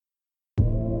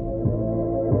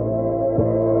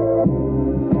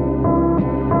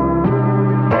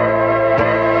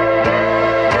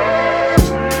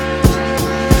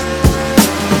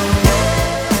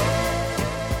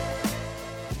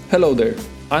Hello there,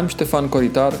 I'm Stefan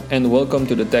Coritar and welcome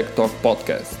to the Tech Talk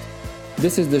podcast.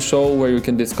 This is the show where you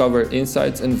can discover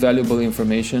insights and valuable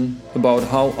information about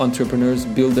how entrepreneurs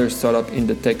build their startup in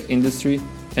the tech industry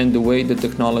and the way the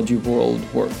technology world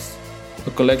works.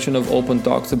 A collection of open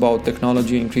talks about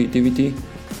technology and creativity,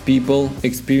 people,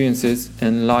 experiences,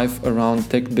 and life around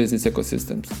tech business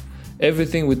ecosystems.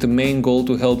 Everything with the main goal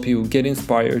to help you get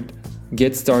inspired,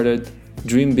 get started,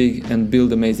 dream big, and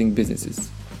build amazing businesses.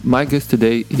 My guest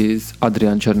today is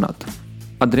Adrian Cernat.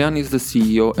 Adrian is the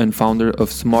CEO and founder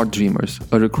of Smart Dreamers,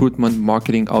 a recruitment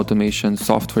marketing automation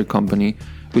software company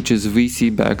which is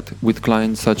VC-backed with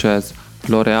clients such as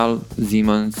L'Oreal,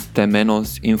 Siemens,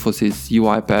 Temenos, Infosys,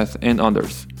 UiPath, and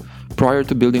others. Prior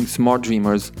to building Smart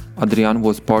Dreamers, Adrian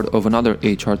was part of another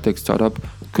HR tech startup,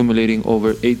 accumulating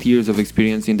over 8 years of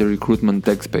experience in the recruitment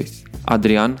tech space.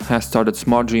 Adrian has started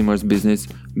Smart Dreamers business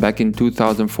back in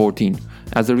 2014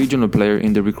 as a regional player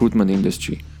in the recruitment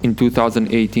industry. In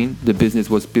 2018, the business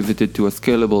was pivoted to a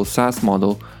scalable SaaS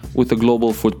model with a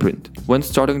global footprint. When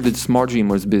starting the Smart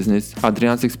Dreamers business,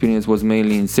 Adrian's experience was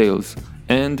mainly in sales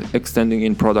and extending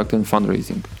in product and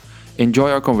fundraising. Enjoy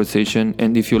our conversation,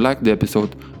 and if you liked the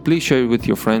episode, please share it with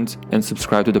your friends and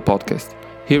subscribe to the podcast.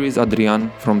 Here is Adrian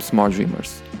from Smart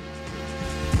Dreamers.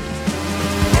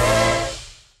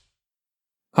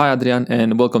 Hi Adrian,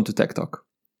 and welcome to Tech Talk.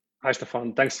 Hi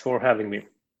Stefan, thanks for having me.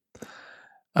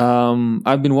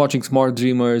 I've been watching Smart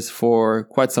Dreamers for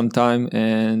quite some time,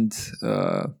 and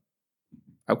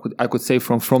I could say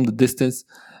from the distance,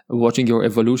 watching your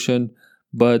evolution.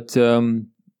 But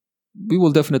we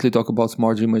will definitely talk about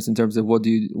Smart Dreamers in terms of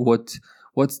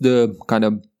what's the kind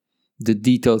of the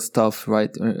detailed stuff, right,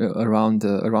 around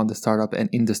the startup and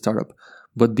in the startup.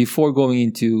 But before going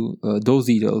into those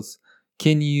details,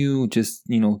 can you just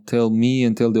tell me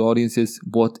and tell the audiences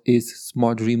what is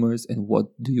Smart Dreamers and what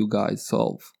do you guys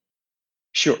solve?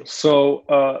 Sure. So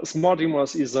Smart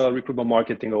Dreamers is a recruitment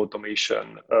marketing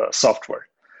automation software,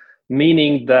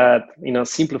 meaning that in a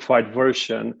simplified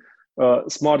version,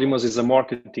 Smart Dreamers is a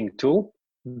marketing tool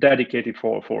dedicated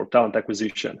for talent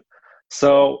acquisition.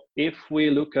 So if we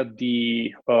look at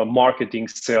the marketing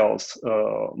sales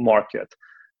market,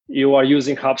 you are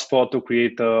using HubSpot to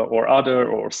create or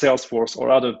Salesforce or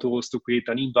other tools to create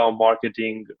an inbound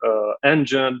marketing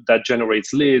engine that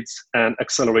generates leads and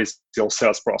accelerates your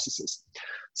sales processes.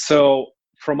 So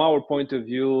from our point of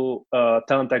view,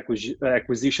 talent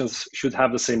acquisitions should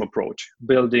have the same approach,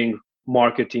 building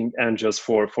marketing engines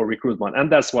for recruitment.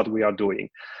 And that's what we are doing.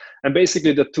 And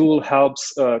basically, the tool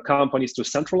helps companies to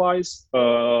centralize,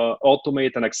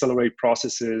 automate, and accelerate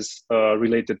processes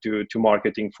related to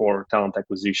marketing for talent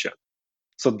acquisition.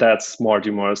 So that's Smart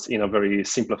Dreamers in a very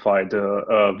simplified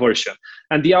version.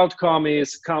 And the outcome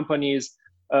is companies,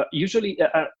 usually,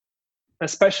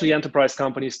 especially enterprise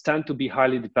companies, tend to be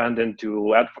highly dependent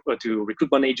to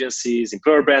recruitment agencies,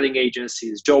 employer branding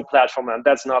agencies, job platform, and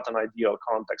that's not an ideal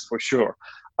context for sure.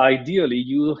 Ideally,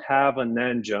 you have an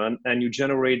engine and you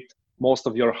generate most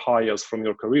of your hires from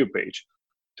your career page.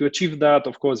 To achieve that,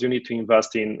 of course, you need to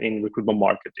invest in recruitment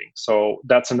marketing. So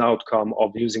that's an outcome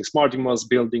of using Smart Dreamers,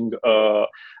 building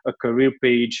a career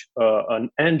page,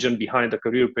 an engine behind the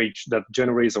career page that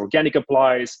generates organic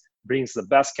applies, brings the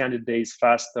best candidates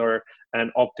faster,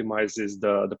 and optimizes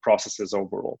the processes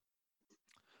overall.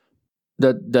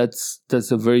 That's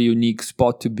a very unique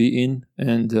spot to be in.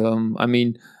 And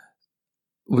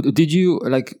did you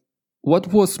what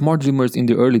was Smart Dreamers in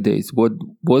the early days? What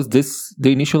was this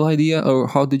the initial idea, or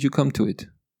how did you come to it?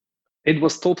 It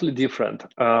was totally different.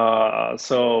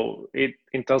 So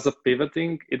in terms of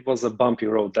pivoting, it was a bumpy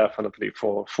road, definitely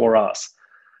for us.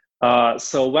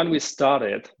 So when we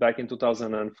started back in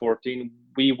 2014,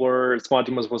 Smart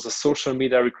Dreamers was a social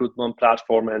media recruitment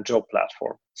platform and job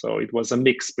platform. So it was a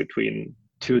mix between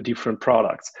two different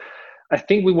products. I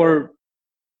think we were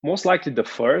most likely the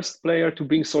first player to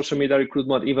bring social media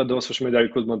recruitment, even though social media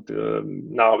recruitment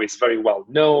now is very well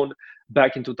known.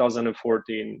 Back in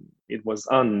 2014, it was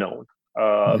unknown.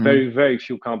 Very, very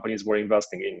few companies were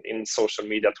investing in social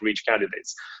media to reach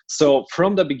candidates. So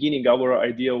from the beginning, our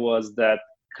idea was that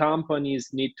companies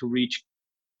need to reach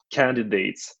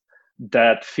candidates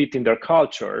that fit in their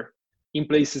culture in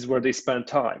places where they spend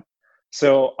time.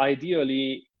 So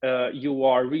ideally, you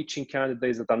are reaching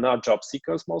candidates that are not job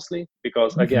seekers mostly,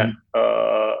 because again,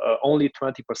 only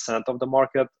 20% of the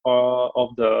market of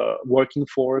the working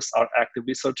force are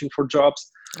actively searching for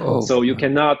jobs. So you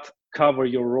cannot cover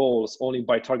your roles only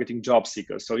by targeting job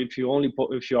seekers. So if you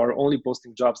are only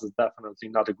posting jobs, that's definitely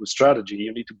not a good strategy.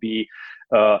 You need to be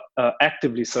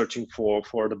actively searching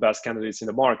for the best candidates in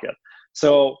the market.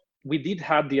 So we did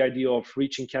have the idea of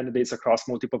reaching candidates across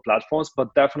multiple platforms,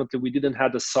 but definitely we didn't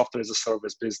have the software as a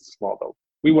service business model.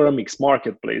 We were a mixed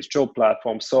marketplace, job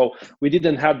platform, so we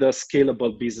didn't have the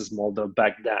scalable business model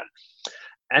back then.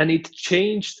 And it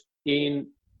changed in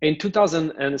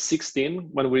 2016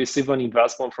 when we received an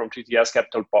investment from 3TS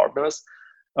Capital Partners.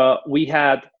 We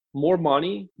had more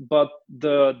money, but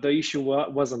the issue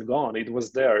wasn't gone. It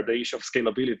was there, the issue of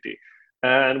scalability.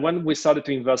 And when we started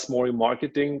to invest more in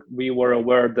marketing, we were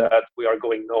aware that we are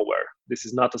going nowhere. This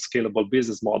is not a scalable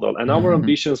business model. And our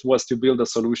ambitions was to build a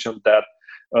solution that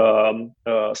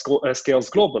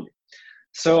scales globally.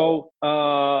 So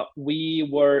we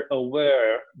were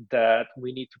aware that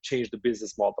we need to change the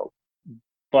business model.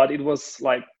 But it was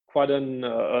like quite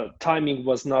timing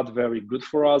was not very good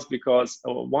for us, because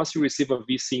once you receive a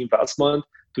VC investment,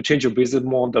 to change your business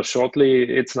model shortly,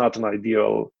 it's not an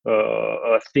ideal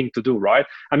thing to do, right?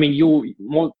 I mean,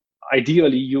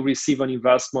 ideally you receive an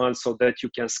investment so that you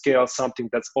can scale something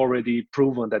that's already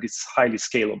proven that it's highly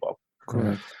scalable.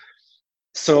 Correct.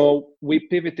 So we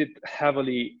pivoted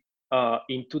heavily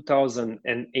in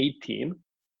 2018.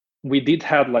 We did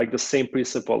have like the same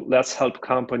principle. Let's help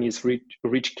companies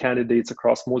reach candidates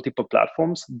across multiple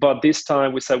platforms. But this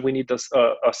time we said we need a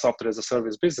software as a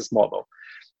service business model.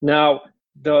 Now,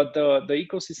 the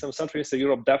ecosystem Central and Eastern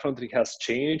Europe definitely has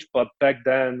changed, but back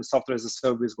then software as a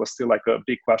service was still like a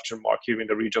big question mark here in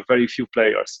the region, very few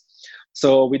players.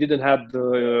 So we didn't have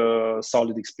the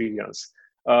solid experience,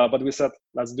 but we said,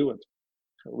 let's do it.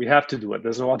 We have to do it.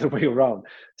 There's no other way around.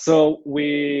 So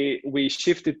we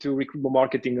shifted to recruitment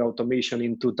marketing automation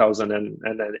in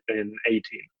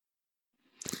 2018.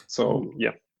 So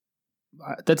yeah,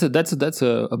 that's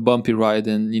a bumpy ride,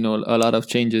 and a lot of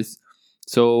changes.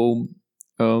 So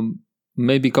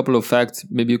maybe a couple of facts.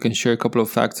 Maybe you can share a couple of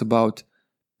facts about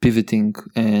pivoting,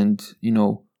 and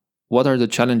what are the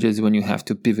challenges when you have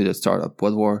to pivot a startup?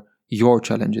 What were your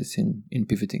challenges in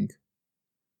pivoting?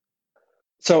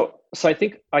 So I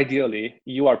think ideally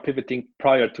you are pivoting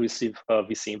prior to receive a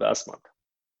VC investment.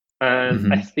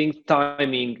 And I think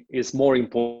timing is more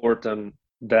important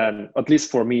than, at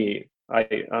least for me,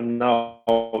 I'm now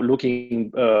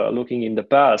looking in the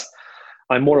past,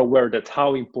 I'm more aware that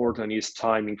how important is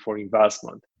timing for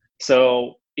investment.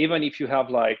 So even if you have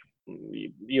a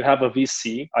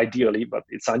VC, ideally, but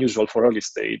it's unusual for early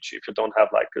stage, if you don't have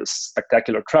like a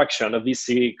spectacular traction, a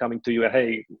VC coming to you,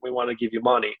 hey, we want to give you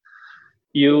money.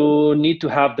 You need to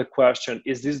have the question,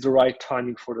 is this the right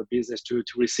timing for the business to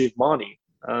receive money?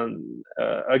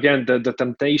 Again, the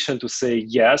temptation to say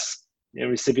yes in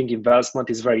receiving investment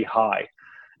is very high.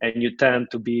 And you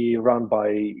tend to be run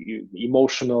by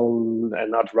emotional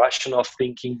and not rational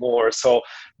thinking more. So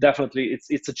definitely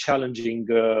it's a challenging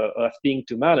thing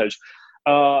to manage.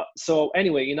 So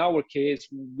anyway, in our case,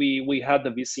 we had the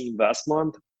VC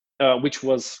investment, which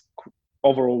was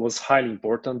overall was highly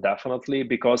important, definitely,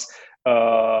 because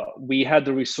we had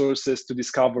the resources to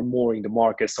discover more in the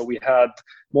market. So we had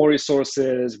more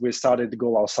resources. We started to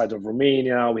go outside of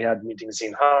Romania. We had meetings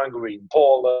in Hungary, in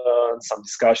Poland, some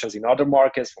discussions in other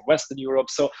markets from Western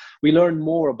Europe. So we learned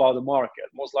more about the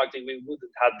market. Most likely we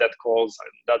wouldn't have that calls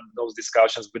and those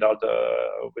discussions without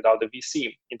the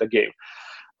VC in the game.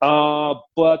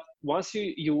 But once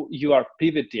you are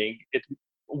pivoting,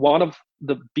 one of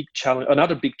the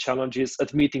another big challenge is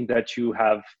admitting that you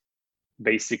have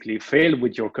basically failed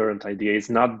with your current idea. It's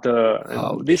not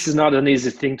this is not an easy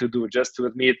thing to do, just to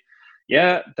admit,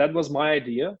 yeah, that was my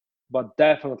idea, but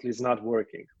definitely it's not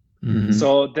working.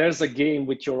 So there's a game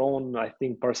with your own, I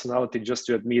think, personality, just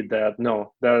to admit that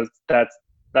no, that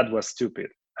was stupid.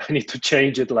 I need to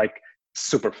change it like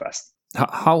super fast.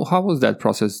 How was that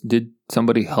process? Did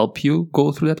somebody help you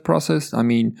go through that process? I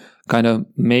mean, kind of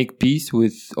make peace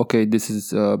with, okay, this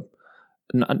is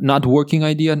not working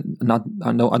idea. I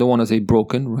don't want to say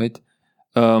broken, right?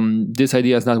 This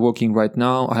idea is not working right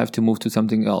now. I have to move to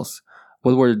something else.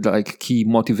 What were like key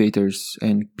motivators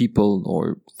and people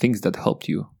or things that helped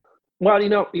you? Well,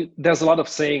 there's a lot of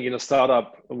saying in a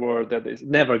startup world that is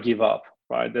never give up,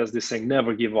 right? There's this saying,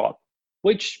 never give up,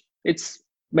 which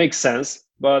makes sense.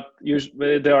 But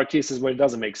usually there are cases where it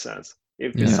doesn't make sense.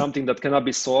 If it's something that cannot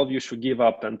be solved, you should give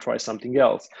up and try something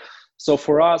else. So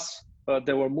for us,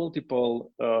 there were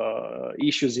multiple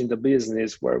issues in the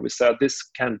business where we said this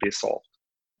can be solved.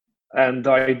 And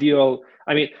the ideal,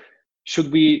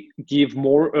 should we give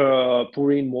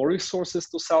pour in more resources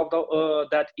to solve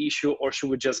that issue, or should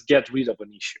we just get rid of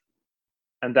an issue?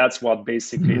 And that's what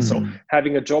basically, so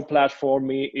having a job platform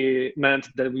it meant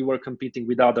that we were competing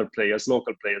with other players,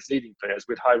 local players, leading players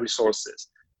with high resources.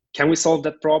 Can we solve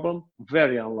that problem?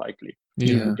 Very unlikely.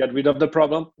 Yeah. Get rid of the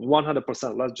problem.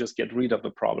 100%. Let's just get rid of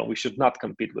the problem. We should not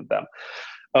compete with them.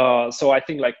 So I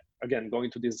think, like, again, going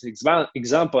to this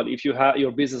example, if you have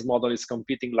your business model is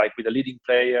competing like with a leading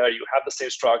player, you have the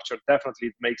same structure, definitely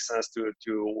it makes sense to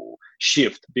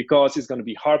shift, because it's going to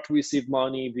be hard to receive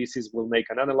money. VCs will make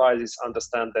an analysis,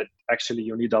 understand that actually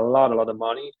you need a lot of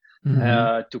money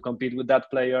to compete with that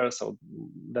player. So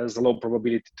there's a low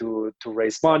probability to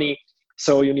raise money.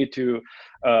 So you need to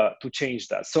change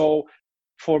that. So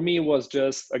for me, it was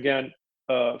just, again,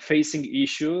 facing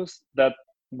issues that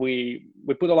we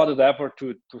put a lot of effort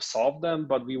to solve them,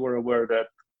 but we were aware that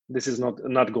this is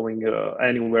not going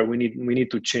anywhere. We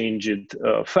need to change it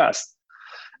fast.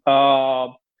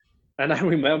 And I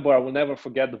remember, I will never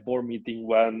forget the board meeting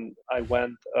when I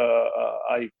went.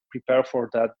 I prepared for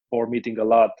that board meeting a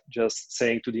lot, just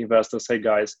saying to the investors, "Hey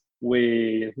guys,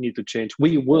 we need to change.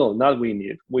 We will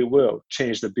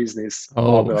change the business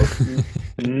model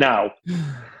now."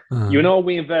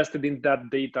 We invested in that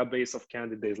database of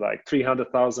candidates, like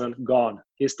 300,000 gone,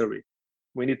 history.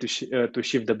 We need to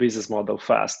shift the business model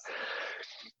fast.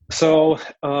 So,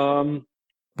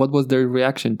 what was their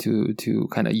reaction to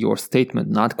kind of your statement,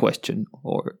 not question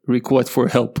or request for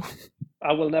help?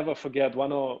 I will never forget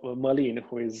one of Malin,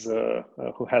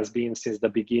 who has been since the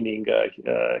beginning.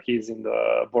 He's in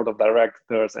the board of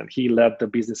directors and he led the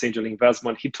business angel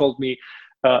investment. He told me,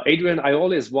 Adrian, I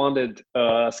always wanted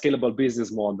a scalable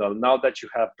business model. Now that you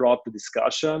have brought the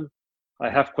discussion, I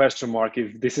have question mark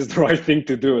if this is the right thing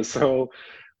to do. So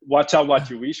watch out what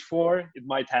you wish for. It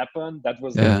might happen. That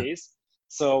was the case.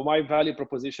 So my value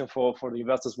proposition for the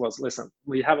investors was, listen,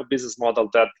 we have a business model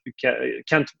that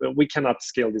we cannot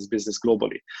scale this business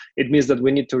globally. It means that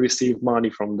we need to receive money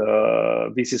from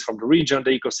the VCs from the region.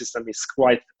 The ecosystem is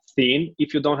quite thin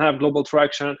if you don't have global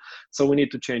traction. So we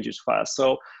need to change it fast.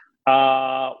 So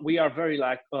we are very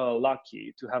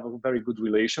lucky to have a very good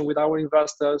relation with our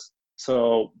investors.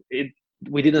 So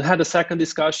we didn't have a second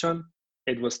discussion.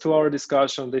 It was 2-hour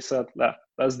discussion. They said,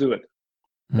 let's do it.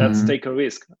 Let's take a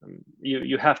risk.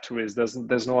 You have to risk.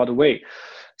 There's no other way.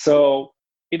 So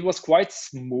it was quite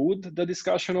smooth, the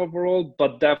discussion overall,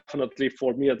 but definitely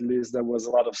for me, at least, there was a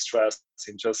lot of stress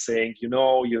in just saying,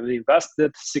 you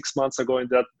invested 6 months ago in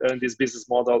this business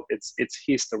model. It's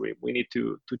history. We need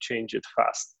to change it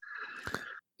fast.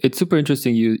 It's super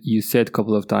interesting. You said a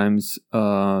couple of times,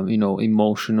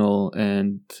 emotional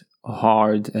and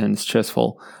hard and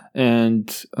stressful.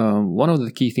 And one of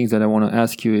the key things that I want to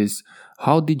ask you is,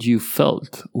 how did you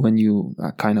felt when you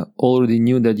kind of already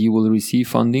knew that you will receive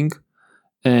funding?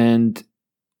 And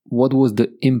what was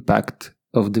the impact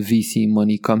of the VC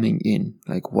money coming in?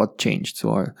 Like, what changed?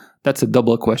 So that's a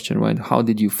double question, right? How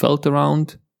did you felt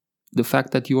around the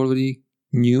fact that you already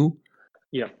knew?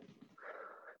 Yeah.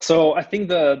 So I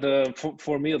think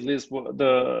for me at least,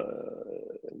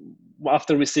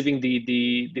 after receiving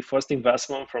the first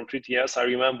investment from 3TS, I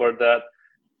remember that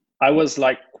I was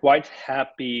quite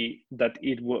happy that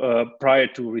prior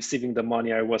to receiving the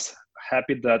money, I was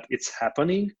happy that it's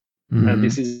happening, and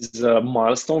this is a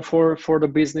milestone for the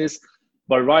business.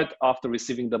 But right after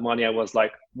receiving the money, I was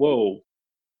like, whoa,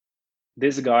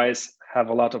 these guys have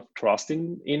a lot of trust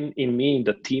in me, in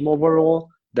the team overall,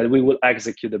 that we will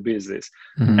execute the business.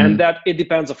 And that it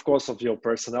depends, of course, of your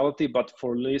personality, but at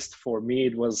least for me,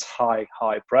 it was high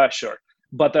pressure,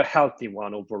 but a healthy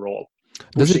one overall,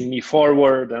 pushing me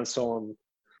forward and so on.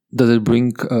 Does it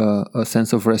bring a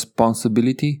sense of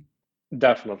responsibility?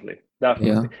 Definitely.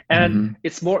 Yeah. And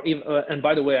it's more, and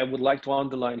by the way, I would like to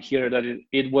underline here that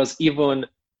it was even,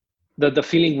 that the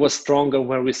feeling was stronger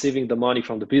when receiving the money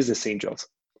from the business angels.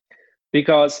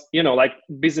 Because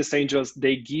business angels,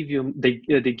 they give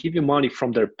you money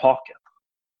from their pocket.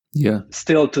 Yeah.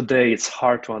 Still today, it's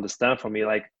hard to understand for me.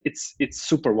 It's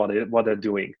super what they're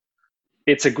doing.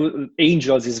 It's a good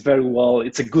angels is very well.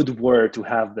 It's a good word to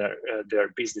have their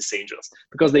business angels,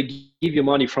 because they give you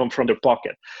money from their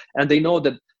pocket, and they know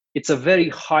that it's a very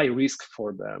high risk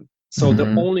for them. So the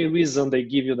only reason they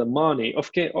give you the money,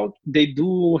 they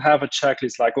do have a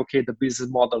checklist the business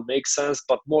model makes sense,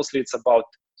 but mostly it's about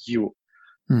you.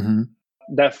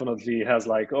 Definitely has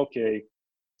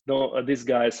these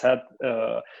guys have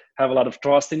a lot of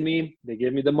trust in me. They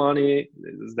gave me the money.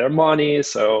 It's their money,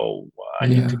 so I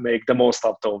need to make the most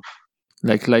out of.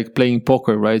 Like playing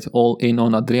poker, right? All in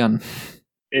on Adrian.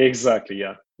 Exactly.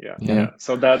 Yeah.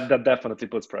 So that definitely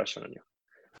puts pressure on you.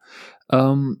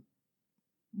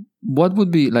 What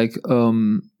would be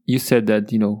you said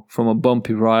that from a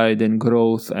bumpy ride and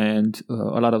growth and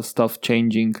a lot of stuff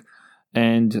changing,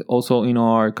 and also in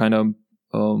our kind of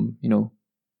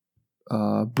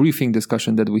briefing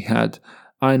discussion that we had,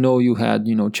 I know you had,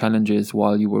 challenges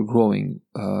while you were growing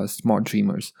Smart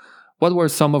Dreamers. What were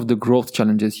some of the growth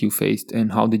challenges you faced,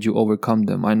 and how did you overcome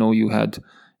them? I know you had,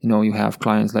 you have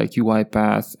clients like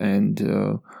UiPath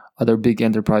and other big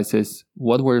enterprises.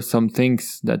 What were some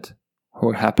things that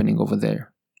were happening over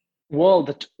there? Well,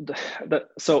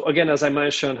 so again, as I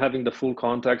mentioned, having the full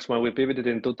context, when we pivoted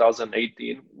in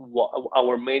 2018,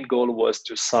 our main goal was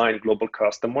to sign global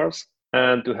customers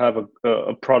and to have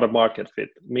a product market fit,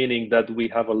 meaning that we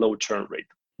have a low churn rate,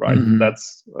 right?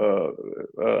 That's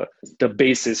the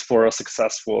basis for a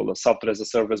successful software as a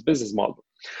service business model.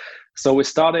 So we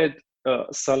started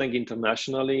selling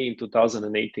internationally in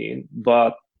 2018,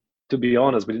 but to be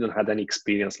honest, we didn't have any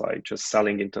experience like just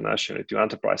selling internationally to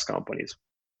enterprise companies.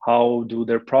 How do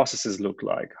their processes look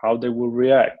like? How they will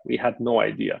react? We had no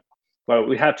idea, but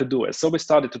we had to do it. So we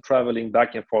started to traveling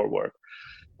back and forward,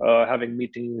 having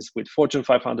meetings with Fortune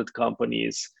 500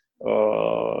 companies,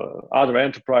 other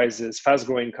enterprises,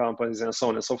 fast-growing companies, and so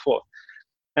on and so forth.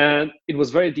 And it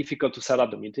was very difficult to set up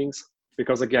the meetings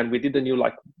because, again, we didn't know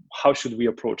like how should we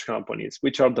approach companies,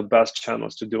 which are the best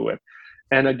channels to do it.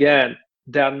 And again,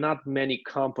 there are not many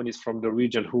companies from the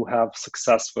region who have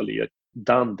successfully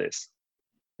done this.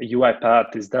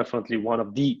 UiPath is definitely one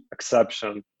of the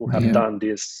exceptions who have done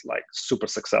this like super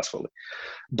successfully.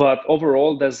 But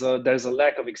overall, there's a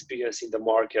lack of experience in the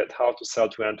market how to sell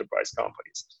to enterprise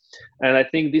companies, and I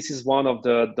think this is one of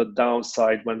the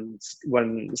downside when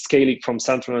scaling from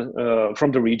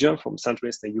from the region, from Central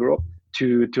Eastern Europe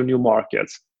to new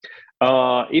markets.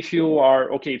 If you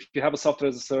have a software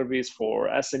as a service for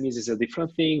SMEs is a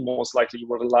different thing. Most likely you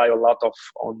will rely a lot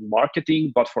on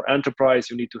marketing, but for enterprise,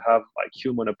 you need to have like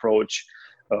human approach,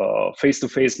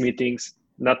 face-to-face meetings.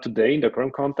 Not today in the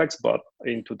current context, but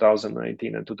in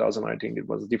 2019 and 2019, it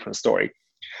was a different story.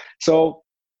 So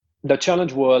the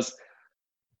challenge was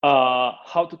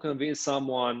how to convince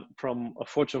someone from a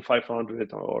Fortune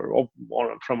 500 or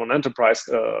from an enterprise,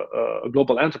 a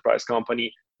global enterprise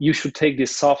company, you should take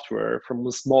this software from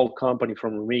a small company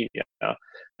from Romania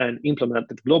and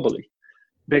implement it globally.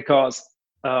 Because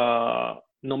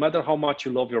no matter how much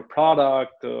you love your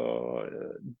product,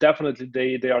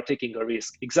 definitely they are taking a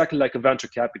risk, exactly like a venture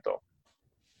capital.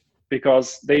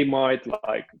 Because they might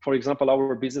like, for example,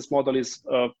 our business model is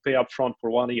pay upfront for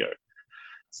 1 year.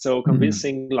 So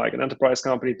convincing like an enterprise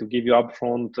company to give you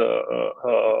upfront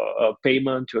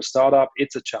payment to a startup,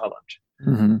 it's a challenge.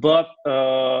 But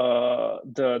the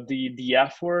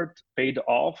effort paid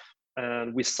off,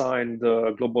 and we signed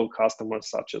global customers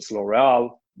such as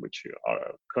L'Oreal, which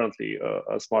are currently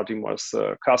a Smart Dreamers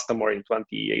customer in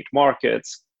 28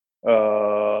 markets.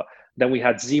 Then we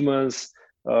had Siemens.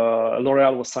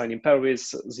 L'Oreal was signed in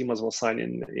Paris. Siemens was signed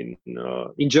in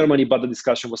Germany, but the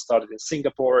discussion was started in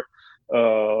Singapore.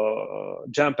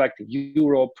 Jam-packed in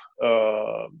Europe,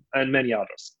 and many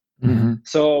others.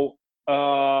 So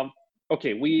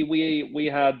we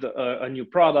had a new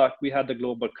product. We had the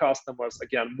global customers.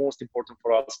 Again, most important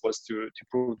for us was to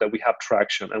prove that we have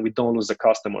traction and we don't lose the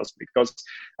customers, because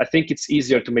I think it's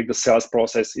easier to make the sales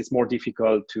process. It's more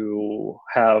difficult to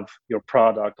have your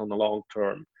product on the long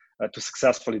term, to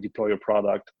successfully deploy your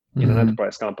product in an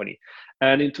enterprise company.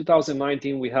 And in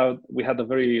 2019, we had a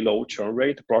very low churn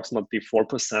rate, approximately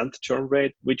 4% churn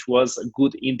rate, which was a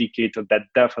good indicator that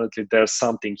definitely there's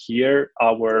something here.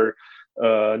 Our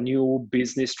new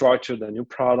business structure, the new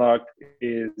product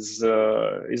is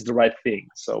the right thing.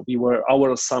 So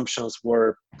our assumptions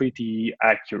were pretty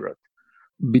accurate.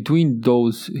 Between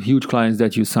those huge clients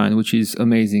that you signed, which is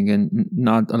amazing, and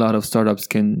not a lot of startups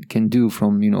can do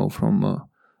from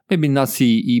maybe not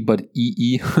CEE, but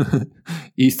EE,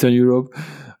 Eastern Europe.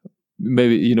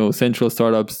 Maybe, Central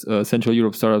Europe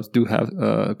startups do have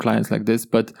clients like this.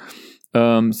 But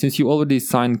since you already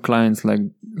signed clients like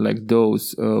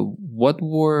those, what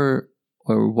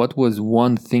was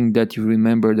one thing that you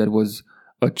remember that was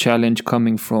a challenge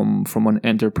coming from an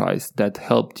enterprise that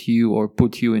helped you or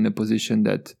put you in a position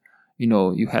that,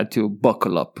 you had to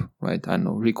buckle up, right? I don't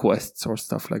know, requests or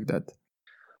stuff like that.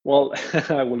 Well,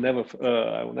 I will never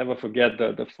forget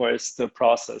the first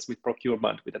process with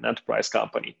procurement with an enterprise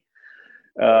company.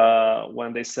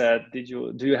 When they said,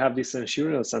 do you have this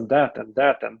insurance and that and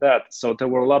that and that? So there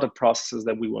were a lot of processes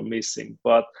that we were missing,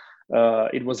 but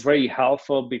it was very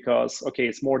helpful because,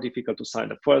 it's more difficult to sign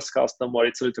the first customer.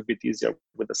 It's a little bit easier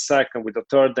with the second, with the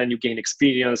third. Then you gain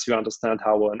experience. You understand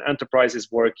how an enterprise is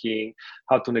working,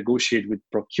 how to negotiate with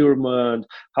procurement,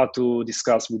 how to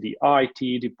discuss with the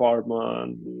IT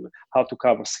department, how to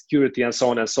cover security, and so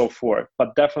on and so forth.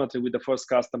 But definitely with the first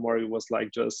customer, it was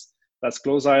like just let's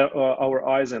close our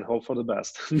eyes and hope for the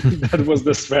best. That was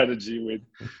the strategy with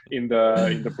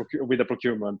the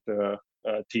procurement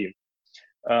team.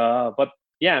 But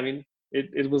yeah, I mean,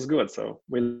 it was good. So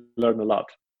we learned a lot.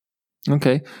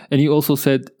 Okay, and you also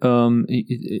said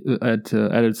at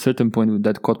a certain point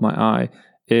that caught my eye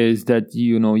is that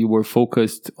you were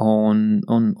focused on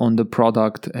the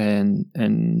product and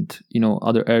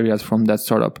other areas from that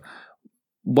startup.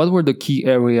 What were the key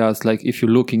areas? Like if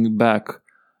you're looking back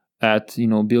at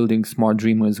building Smart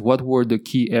Dreamers, what were the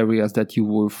key areas that you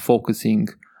were focusing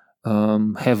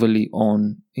heavily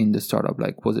on in the startup?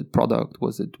 Like was it product?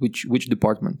 Was it which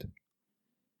department?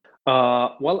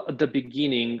 Well, at the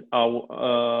beginning,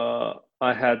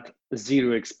 I had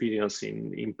zero experience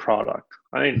in product.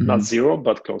 I mean, not zero,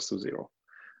 but close to zero.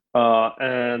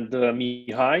 And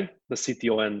Mihai, the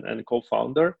CTO and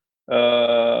co-founder,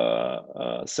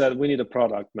 said we need a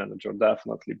product manager,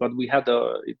 definitely. But we had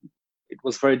it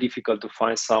was very difficult to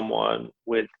find someone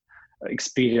with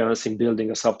experience in building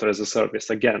a software as a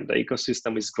service. Again, the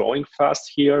ecosystem is growing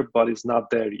fast here, but it's not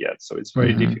there yet. So it's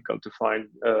very difficult to find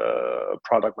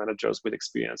product managers with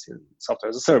experience in software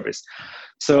as a service.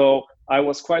 So I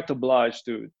was quite obliged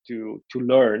to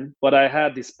learn, but I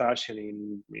had this passion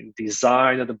in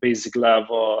design at the basic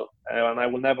level. And I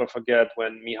will never forget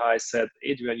when Mihai said,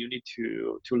 Adrian, you need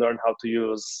to learn how to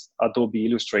use Adobe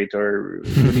Illustrator.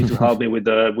 You need to help me with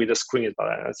the screen. But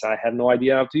I had no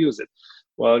idea how to use it.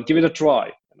 Well, give it a try.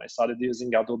 And I started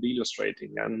using Adobe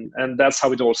Illustrating, and that's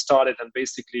how it all started. And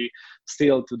basically,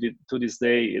 still to this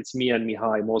day, it's me and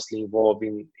Mihai mostly involved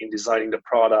in designing the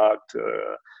product,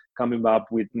 coming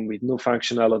up with new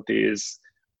functionalities.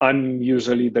 I'm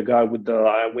usually the guy with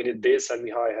we need this, and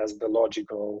Mihai has the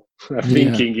logical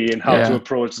thinking in how to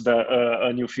approach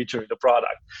a new feature in the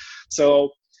product.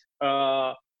 So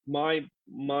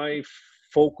my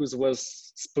focus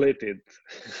was splitted,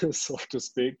 so to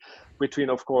speak, between,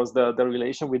 of course, the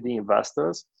relation with the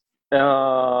investors,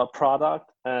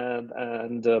 product,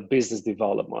 and business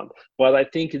development. But I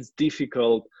think it's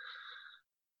difficult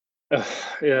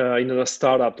in a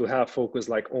startup to have focus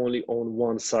like only on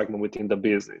one segment within the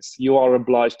business. You are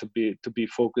obliged to be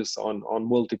focused on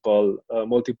multiple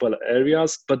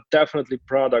areas, but definitely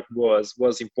product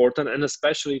was important, and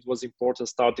especially it was important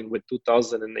starting with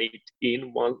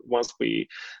 2018. Once we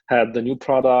had the new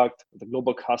product, the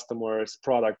global customers,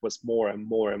 product was more and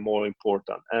more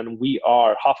important. And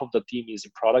half of the team is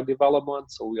in product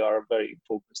development, so we are very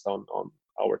focused on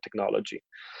our technology.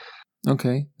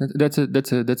 Okay, that's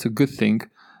a good thing,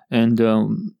 and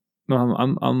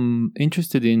I'm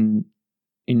interested in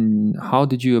how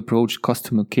did you approach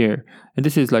customer care, and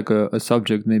this is like a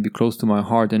subject maybe close to my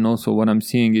heart, and also what I'm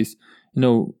seeing is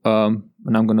and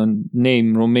I'm gonna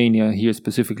name Romania here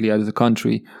specifically as a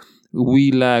country,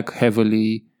 we lack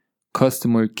heavily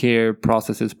customer care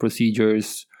processes,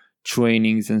 procedures,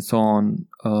 trainings, and so on,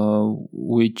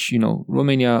 which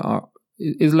Romania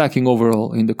is lacking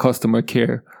overall in the customer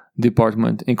care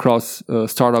department across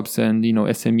startups and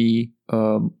SME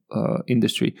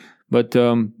industry, but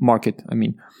market. I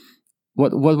mean,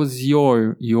 what was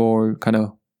your kind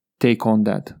of take on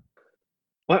that?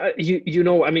 Well,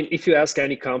 I mean, if you ask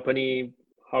any company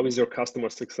how is your customer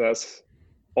success,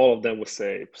 all of them will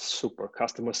say super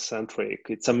customer centric.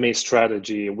 It's a main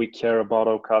strategy. We care about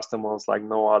our customers like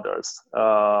no others.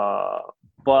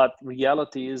 But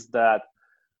reality is that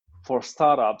for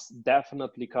startups,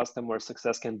 definitely customer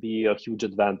success can be a huge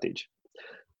advantage.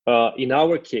 In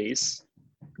our case,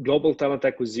 global talent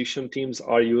acquisition teams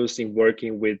are used in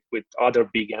working with other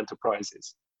big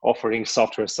enterprises offering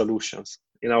software solutions.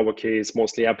 In our case,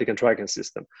 mostly applicant tracking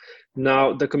system.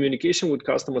 Now, the communication with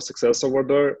customer success over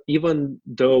there, even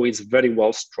though it's very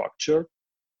well structured,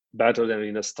 better than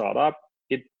in a startup,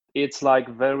 it's like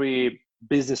very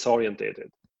business orientated.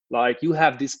 Like you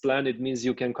have this plan, it means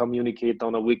you can communicate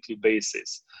on a weekly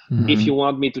basis. Mm-hmm. If you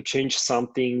want me to change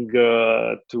something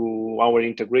to our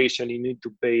integration, you need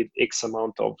to pay X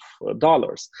amount of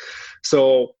dollars.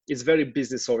 So it's very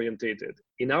business orientated.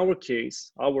 In our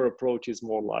case, our approach is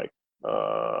more like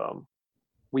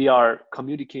we are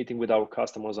communicating with our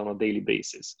customers on a daily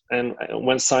basis. And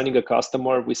when signing a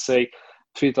customer, we say,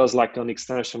 treat us like an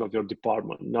extension of your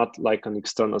department, not like an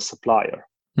external supplier.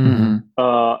 Mm-hmm.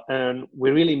 And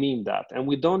we really mean that. And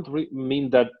we don't mean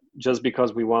that just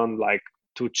because we want like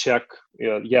to check,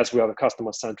 yes, we are a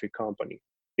customer-centric company.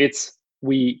 It's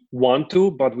we want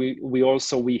to, but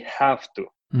we have to.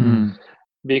 Mm-hmm.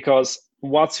 Because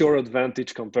what's your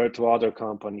advantage compared to other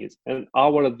companies? And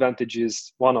our advantage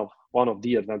is one of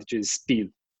the advantages is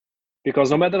speed.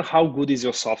 Because no matter how good is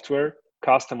your software,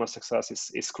 customer success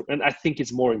is, and I think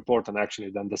it's more important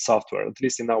actually than the software, at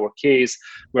least in our case,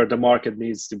 where the market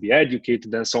needs to be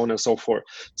educated and so on and so forth.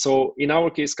 So in our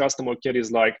case, customer care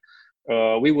is like,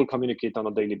 we will communicate on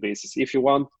a daily basis. If you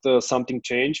want something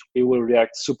change, we will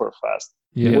react super fast.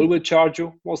 Yeah. We will charge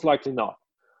you? Most likely not.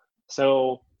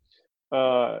 So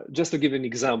just to give an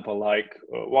example, like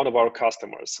one of our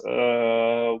customers,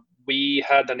 we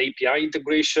had an API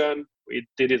integration. We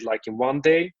did it like in one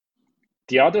day.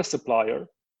 The other supplier,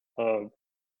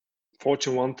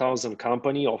 Fortune 1000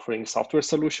 company offering software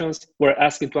solutions, were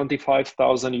asking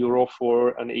 25,000 euro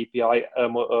for an API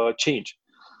change.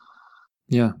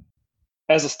 Yeah.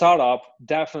 As a startup,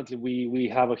 definitely we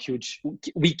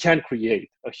can create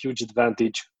a huge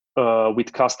advantage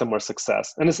with customer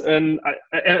success. And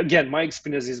again, my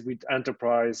experience is with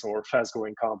enterprise or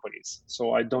fast-growing companies.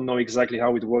 So I don't know exactly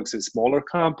how it works with smaller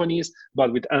companies,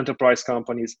 but with enterprise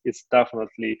companies, it's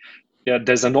definitely,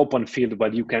 there's an open field,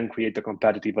 but you can create a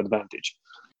competitive advantage.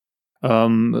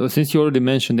 Since you already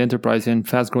mentioned enterprise and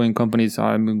fast-growing companies,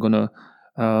 I'm gonna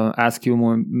ask you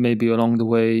more maybe along the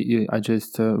way. I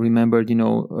just remembered,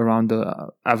 around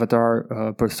the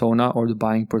avatar persona or the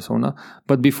buying persona.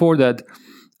 But before that,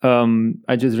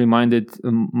 I just reminded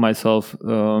myself,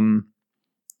 and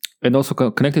also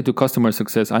connected to customer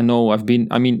success. I know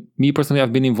me personally,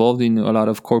 I've been involved in a lot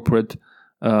of corporate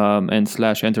and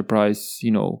 / enterprise,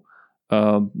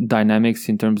 dynamics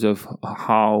in terms of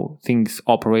how things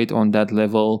operate on that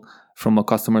level from a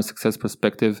customer success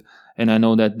perspective. And I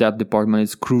know that department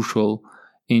is crucial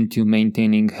into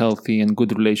maintaining healthy and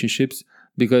good relationships,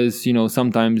 because,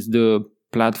 sometimes the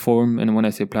platform, and when I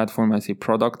say platform, I say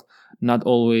product, not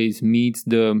always meets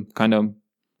the kind of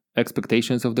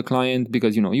expectations of the client,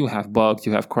 because, you have bugs,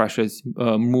 you have crashes,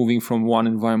 moving from one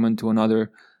environment to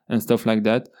another and stuff like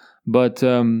that. But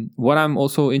what I'm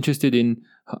also interested in,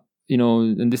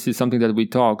 and this is something that we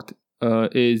talked,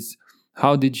 is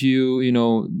how did you,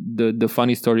 the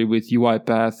funny story with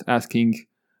UiPath asking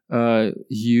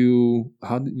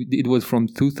it was from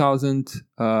 2000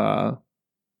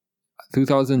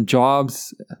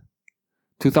 jobs,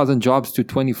 2,000 jobs to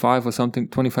 25 or something,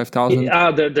 25,000.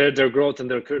 Their growth and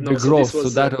their growth. So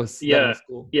that was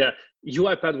cool. Yeah.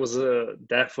 UiPath was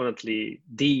definitely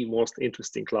the most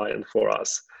interesting client for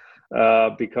us.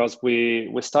 Because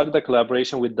we started a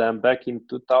collaboration with them back in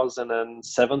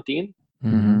 2017,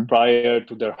 prior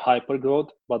to their hypergrowth,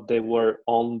 but they were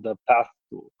on the path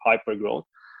to hypergrowth.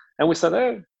 And we said,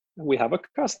 hey, we have a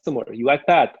customer,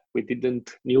 UiPath. We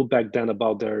didn't knew back then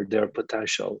about their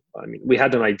potential. I mean, we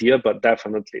had an idea, but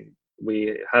definitely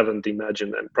we haven't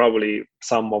imagined, and probably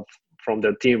some from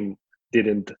the team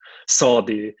didn't saw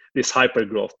this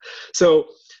hypergrowth. So.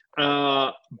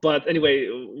 But anyway,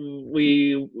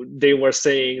 they were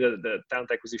saying that the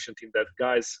talent acquisition team that,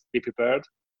 guys, be prepared.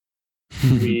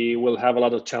 We will have a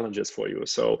lot of challenges for you.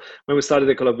 So when we started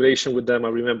the collaboration with them, I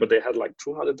remember they had like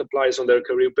 200 applies on their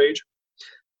career page.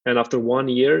 And after 1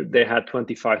 year, they had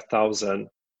 25,000.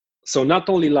 So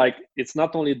it's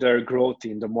not only their growth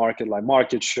in the market, like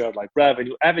market share, like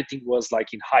revenue, everything was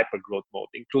like in hyper growth mode,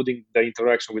 including the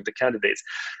interaction with the candidates.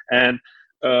 And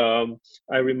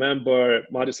I remember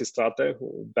Marius Estrate,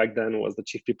 who back then was the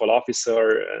chief people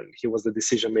officer, and he was the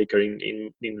decision maker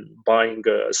in buying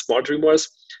SmartDreamers.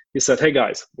 He said, hey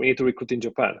guys, we need to recruit in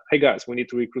Japan. Hey guys, we need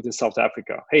to recruit in South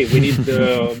Africa. Hey, we need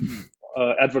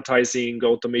advertising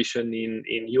automation in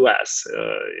US,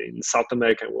 in South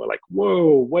America. And we're like,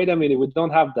 whoa, wait a minute, we don't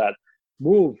have that.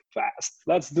 Move fast,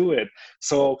 let's do it.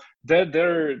 So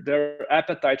their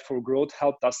appetite for growth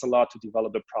helped us a lot to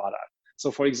develop the product. So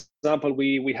for example,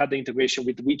 we had the integration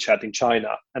with WeChat in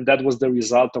China, and that was the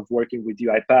result of working with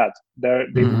UiPath.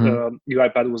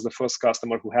 UiPath was the first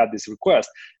customer who had this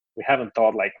request. We haven't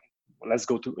thought like, let's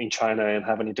go in China and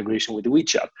have an integration with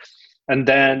WeChat. And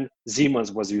then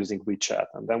Siemens was using WeChat,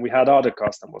 and then we had other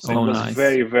customers. So it was nice.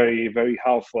 very, very, very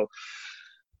helpful.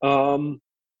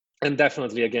 And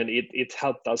definitely, again, it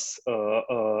helped us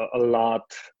a lot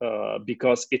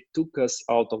because it took us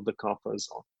out of the comfort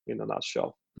zone, in a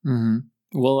nutshell. Mm-hmm.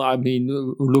 Well, I mean,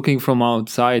 looking from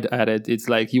outside at it, it's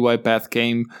like UiPath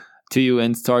came to you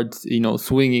and starts,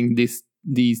 swinging these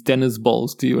tennis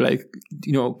balls to you, like,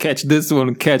 catch this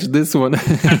one.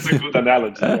 That's a good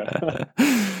analogy.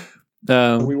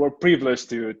 Yeah. We were privileged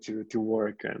to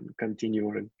work and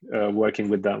continue working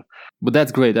with them. But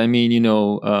that's great. I mean,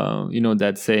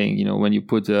 that saying, when you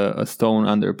put a stone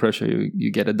under pressure,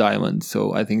 you get a diamond.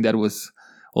 So I think that was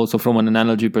also, from an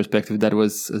analogy perspective, that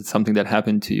was something that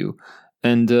happened to you.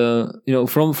 And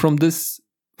from this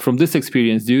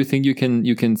experience, do you think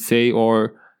you can say,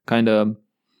 or kind of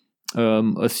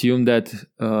assume that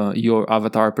your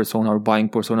avatar persona or buying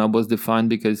persona was defined,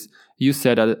 because you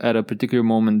said at a particular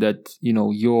moment that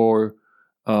your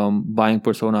buying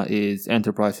persona is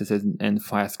enterprises and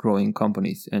fast growing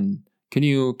companies. And can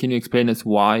you explain us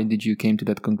why did you came to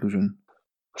that conclusion?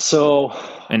 So,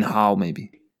 and how,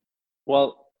 maybe?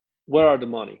 Well, where are the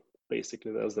money?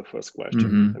 Basically, that's the first question.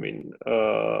 Mm-hmm. I mean,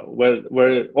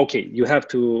 where? Okay, you have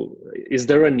to. Is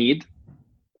there a need?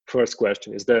 First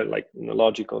question: is there, like, in a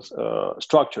logical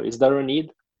structure? Is there a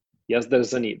need? Yes,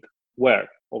 there's a need. Where?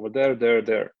 Over there,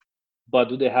 there. But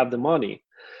do they have the money?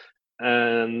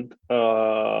 And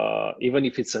even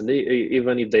if it's a need,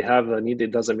 even if they have a need,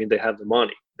 it doesn't mean they have the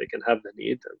money. They can have the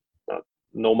need and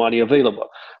no money available.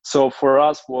 So for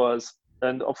us was,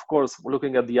 and of course,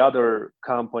 looking at the other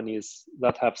companies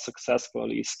that have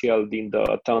successfully scaled in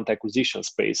the talent acquisition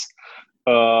space,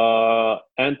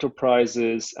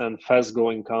 enterprises and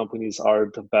fast-growing companies are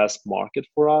the best market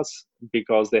for us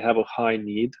because they have a high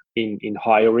need in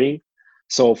hiring.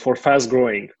 So for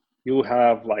fast-growing, you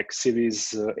have like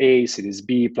Series A, Series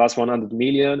B, plus 100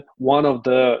 million. One of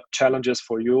the challenges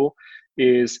for you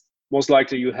is most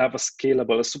likely you have a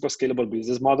super scalable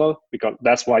business model, because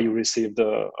that's why you received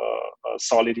a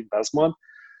solid investment.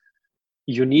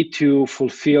 You need to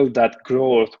fulfill that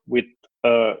growth with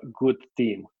a good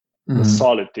team, a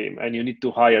solid team, and you need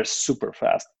to hire super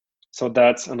fast. So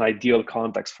that's an ideal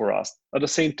context for us. At the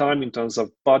same time, in terms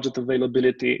of budget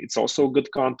availability, it's also a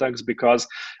good context because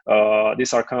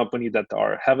these are companies that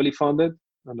are heavily funded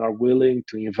and are willing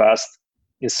to invest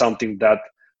in something that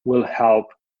will help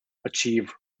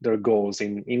achieve their goals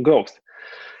in growth.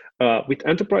 With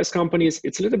enterprise companies,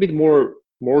 it's a little bit more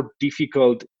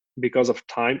difficult because of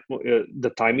time, the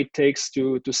time it takes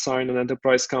to sign an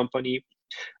enterprise company.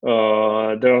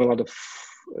 There's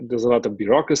a lot of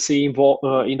bureaucracy involved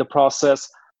in the process,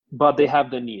 but they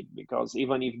have the need, because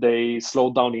even if they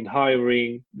slow down in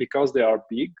hiring, because they are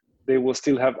big, they will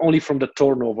still have, only from the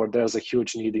turnover, there's a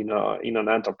huge need in an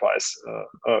enterprise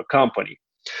company.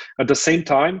 At the same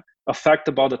time, a fact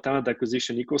about the talent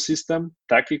acquisition ecosystem,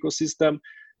 tech ecosystem,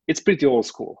 it's pretty old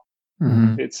school.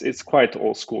 Mm-hmm. It's quite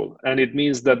old school, and it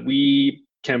means that we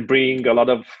can bring a lot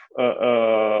of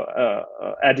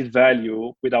added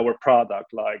value with our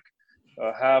product, like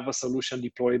have a solution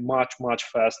deployed much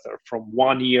faster, from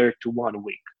 1 year to 1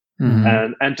 week. Mm-hmm.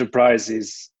 And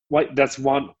enterprises, that's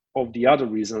one of the other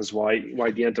reasons why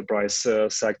the enterprise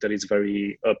sector is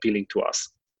very appealing to us.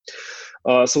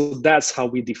 So that's how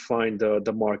we define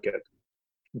the market: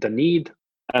 the need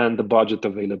and the budget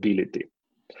availability.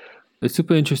 It's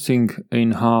super interesting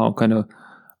in how kind of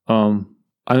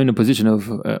I'm in a position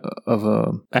of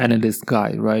a analyst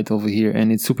guy right over here,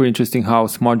 and it's super interesting how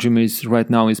SmartDream is right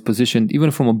now is positioned,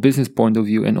 even from a business point of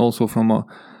view and also from a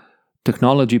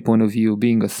technology point of view,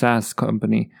 being a SaaS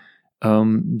company,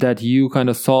 that you kind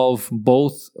of solve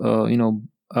both,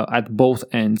 at both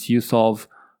ends. You solve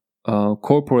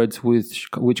corporates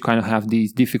which kind of have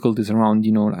these difficulties around,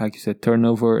 like you said,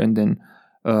 turnover, and then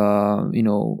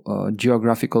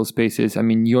geographical spaces. I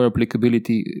mean, your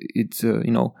applicability, it's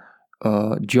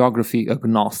geography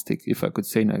agnostic, if I could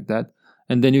say like that.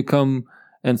 And then you come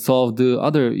and solve the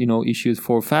other issues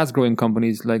for fast growing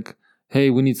companies, like,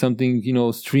 hey, we need something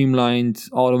streamlined,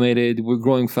 automated, we're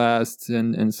growing fast,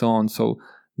 and so on. So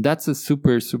that's a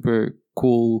super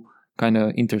cool kind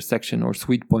of intersection or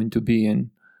sweet point to be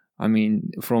in. I mean,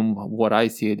 from what I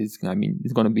see, it's going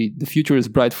to be, the future is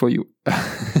bright for you.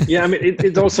 Yeah, I mean,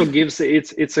 it also gives,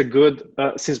 it's a good,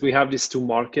 since we have these two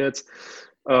markets,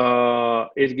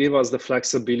 it gives us the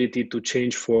flexibility to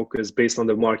change focus based on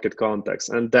the market context.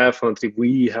 And definitely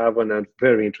we have a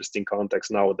very interesting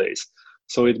context nowadays.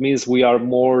 So it means we are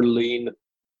more lean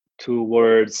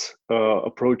towards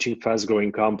approaching fast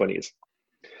growing companies.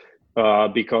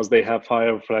 Because they have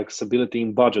higher flexibility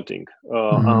in budgeting,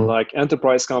 unlike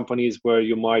enterprise companies where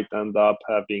you might end up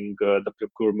having the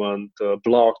procurement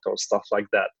blocked or stuff like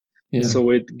that. Yeah. So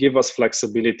it gives us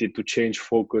flexibility to change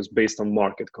focus based on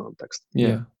market context.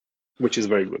 Yeah, which is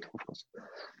very good, of course.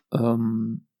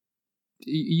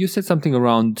 You said something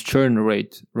around churn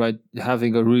rate, right?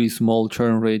 Having a really small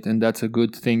churn rate, and that's a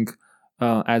good thing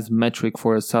as metric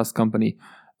for a SaaS company.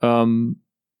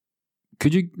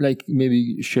 Could you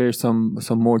maybe share some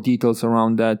more details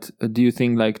around that? Do you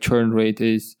think churn rate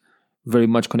is very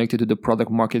much connected to the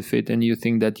product market fit, and you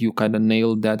think that you kind of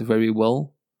nailed that very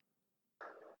well?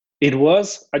 It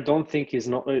was. I don't think it's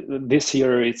not. This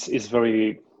year it's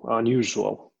very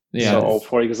unusual. Yeah. So,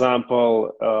 for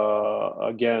example,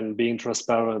 again, being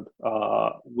transparent,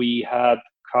 we had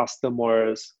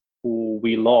customers who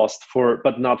we lost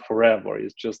but not forever.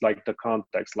 It's just like the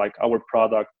context. Like, our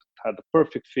product had the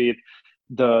perfect fit.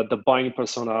 the buying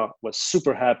persona was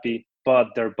super happy, but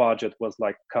their budget was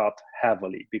like cut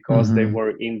heavily because they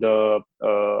were in the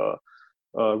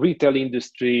retail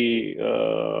industry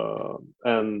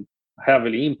and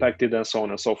heavily impacted and so on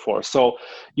and so forth. So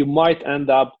you might end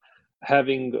up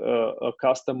having a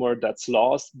customer that's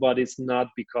lost, but it's not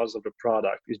because of the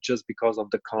product, it's just because of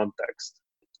the context.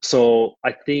 So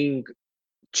I think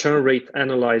churn rate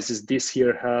analysis this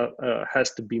year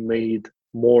has to be made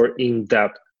more in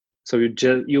depth. So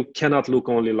you cannot look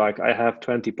only like I have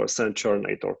 20% churn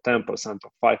rate or 10%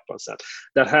 or 5%.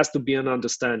 That has to be an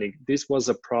understanding. This was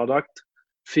a product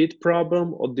fit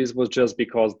problem, or this was just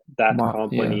because that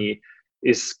company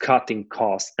is cutting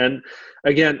costs. And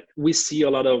again, we see a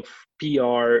lot of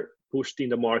PR pushed in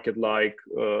the market, like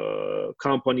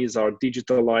companies are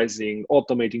digitalizing,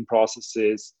 automating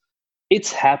processes.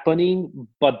 It's happening,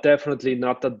 but definitely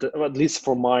not at least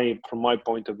from my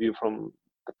point of view, from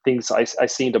the things I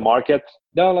see in the market.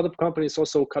 There are a lot of companies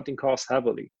also cutting costs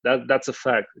heavily. That's a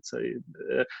fact.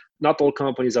 Not all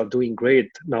companies are doing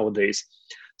great nowadays.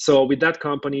 So with that,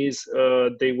 companies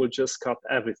they will just cut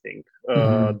everything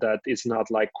that is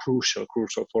not like crucial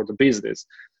for the business.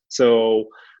 So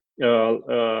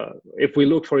if we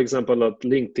look, for example, at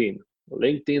LinkedIn,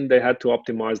 they had to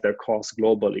optimize their costs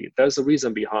globally. There's a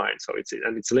reason behind. So it's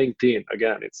LinkedIn.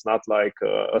 Again, it's not like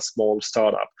a small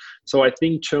startup. So I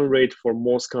think churn rate for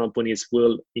most companies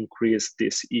will increase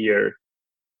this year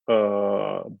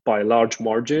by large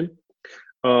margin.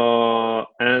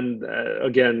 And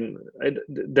again,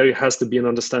 there has to be an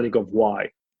understanding of why.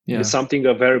 Is something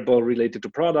a variable related to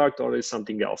product, or is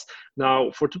something else?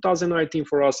 Now, for 2019,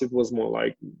 for us, it was more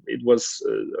like it was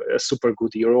a super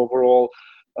good year overall,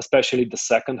 especially the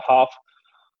second half,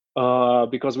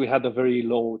 because we had a very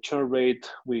low churn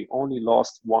rate. We only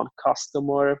lost one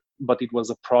customer, but it was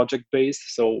a project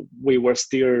based, so we were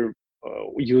still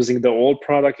using the old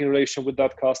product in relation with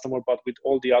that customer, but with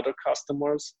all the other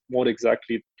customers, more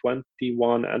exactly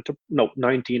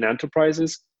 19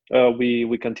 enterprises,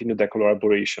 we continued the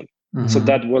collaboration. So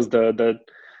that was the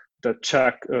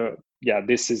check.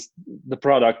 This is the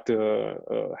product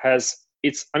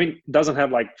doesn't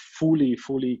have like fully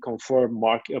confirmed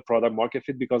product market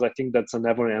fit, because I think that's a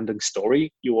never ending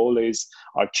story. You always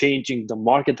are changing. The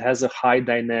market has a high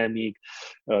dynamic.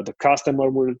 The customer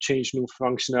will change new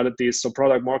functionalities. So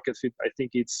product market fit, I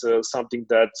think it's something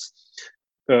that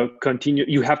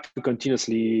you have to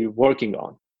continuously working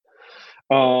on.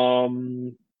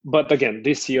 But again,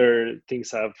 this year things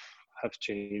have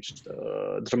changed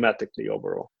dramatically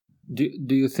overall.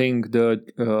 Do you think the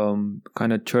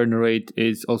kind of churn rate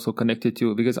is also connected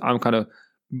to, because I'm kind of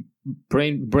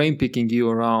brain picking you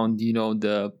around,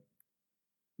 the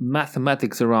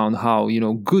mathematics around how,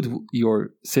 good you're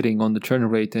sitting on the churn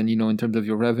rate and, in terms of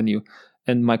your revenue.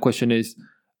 And my question is,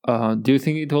 do you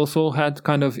think it also had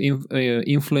kind of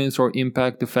influence or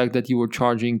impact the fact that you were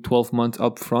charging 12 months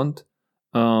upfront?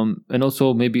 And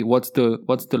also maybe what's the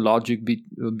logic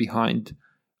behind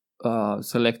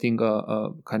selecting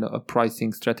a kind of a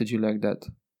pricing strategy like that?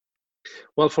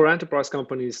 Well, for enterprise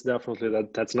companies, definitely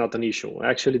that's not an issue.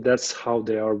 Actually, that's how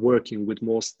they are working with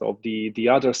most of the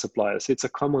other suppliers. It's a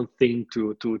common thing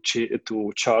to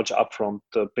charge upfront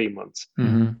payments.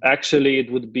 Actually, it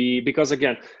would be because,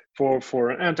 again,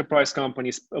 for enterprise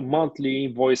companies, monthly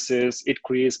invoices, it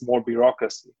creates more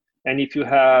bureaucracy. And if you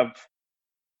have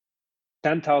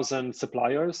 10,000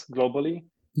 suppliers globally,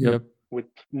 with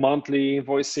monthly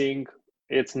invoicing,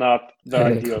 it's not the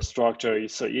ideal structure.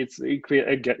 So it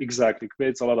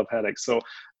creates a lot of headaches. So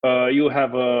you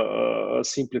have a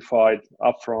simplified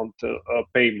upfront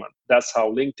payment. That's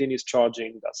how LinkedIn is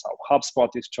charging. That's how HubSpot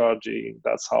is charging.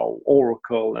 That's how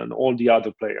Oracle and all the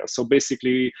other players. So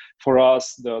basically, for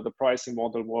us, the pricing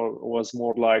model was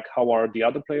more like, how are the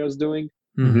other players doing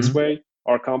this way?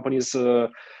 Our companies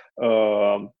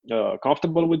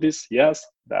comfortable with this? Yes,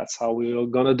 that's how we're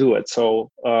gonna do it. So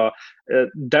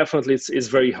definitely it's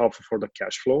very helpful for the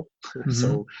cash flow.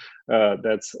 So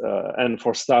that's and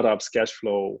for startups, cash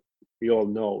flow, we all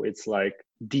know it's like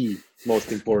the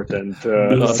most important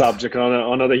subject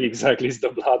on exactly is the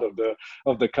blood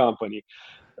of the company.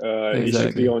 It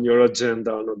should be on your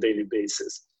agenda on a daily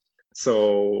basis.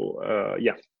 So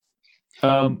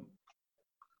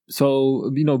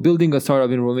So building a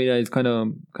startup in Romania is kind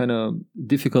of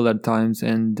difficult at times,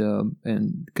 and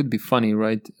could be funny,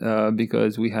 right?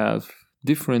 Because we have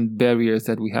different barriers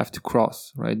that we have to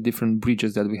cross, right? Different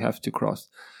bridges that we have to cross.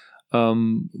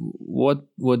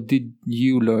 What did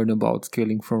you learn about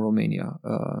scaling from Romania?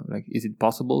 Like, is it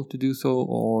possible to do so,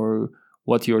 or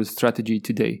what's your strategy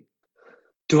today?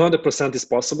 200% is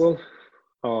possible,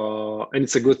 and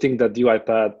it's a good thing that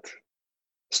UiPath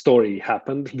story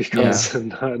happened, because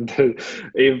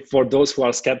if, for those who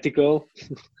are skeptical,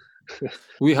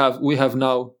 we have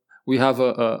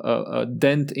a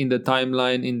dent in the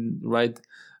timeline, in right,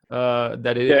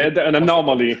 that it an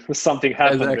anomaly, something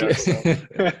happened exactly.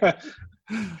 there.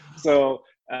 So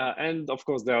and of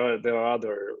course there are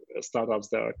other startups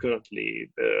that are currently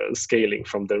scaling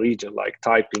from the region, like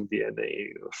Typing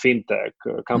DNA, fintech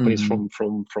companies from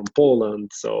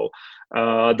Poland. So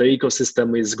the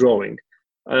ecosystem is growing,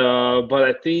 but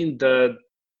I think that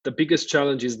the biggest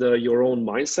challenge is your own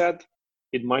mindset.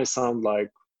 It might sound like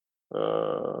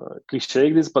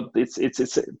cliche this, but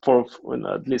it's for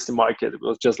at least in my case, it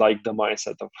was just like the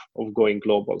mindset of going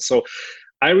global. So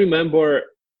I remember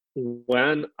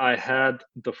when I had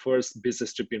the first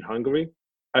business trip in Hungary,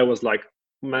 I was like,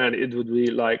 man, it would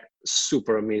be like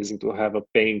super amazing to have a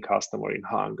paying customer in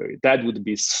Hungary. That would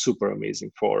be super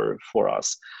amazing for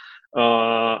us.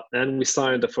 And we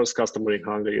signed the first customer in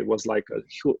Hungary. It was like a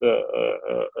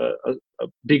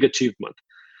big achievement.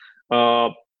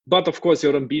 But of course,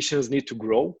 your ambitions need to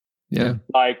grow. Yeah.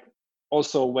 Like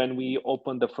also when we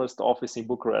opened the first office in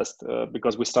Bucharest,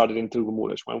 because we started in Târgu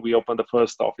Mureș, when we opened the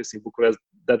first office in Bucharest,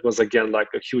 that was again like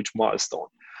a huge milestone.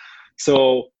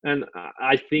 So, and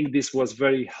I think this was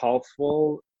very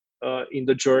helpful in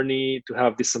the journey to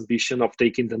have this ambition of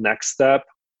taking the next step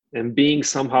and being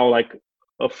somehow like,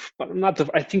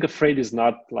 I think afraid is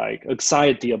not like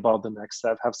anxiety about the next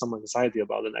step, have some anxiety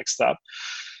about the next step.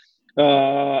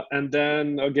 And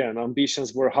then again,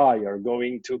 ambitions were higher,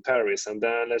 going to Paris, and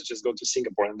then let's just go to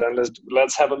Singapore, and then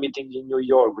let's have a meeting in New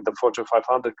York with the Fortune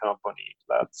 500 company.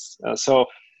 That's so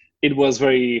it was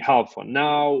very helpful.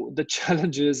 Now the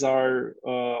challenges are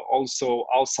also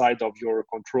outside of your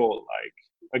control. Like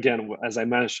again, as I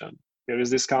mentioned, there is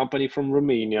this company from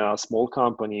Romania, a small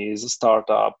company, is a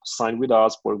startup, signed with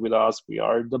us, work with us. We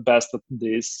are the best at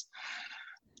this.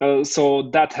 So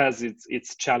that has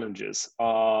its challenges,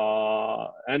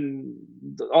 and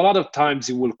a lot of times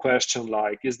you will question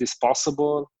like, is this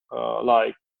possible?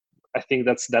 Like, I think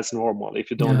that's normal.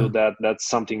 If you don't do that, that's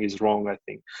something is wrong, I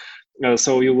think.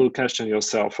 So you will question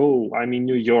yourself, oh, I'm in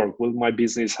New York, will my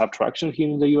business have traction here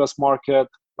in the US market?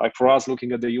 Like for us,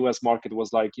 looking at the US market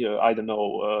was like, I don't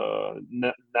know,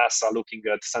 NASA looking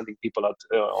at sending people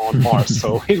on Mars.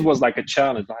 So it was like a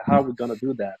challenge. Like, how are we gonna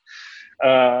do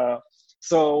that?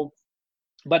 So,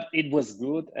 but it was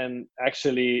good, and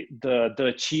actually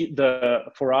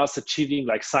for us achieving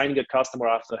like signing a customer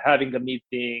after having a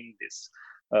meeting this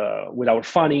with our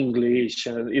fun English,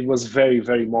 it was very,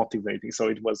 very motivating. So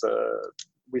it was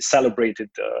we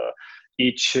celebrated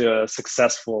each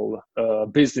successful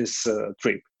business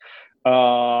trip.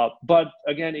 But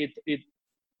again,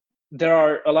 there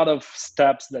are a lot of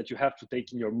steps that you have to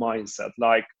take in your mindset.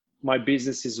 Like, my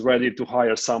business is ready to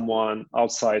hire someone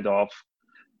outside of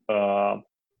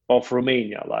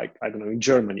Romania, like, I don't know, in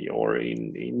Germany or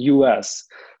in US.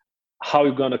 How are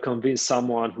you going to convince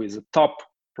someone who is a top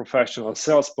professional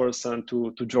salesperson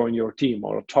to join your team,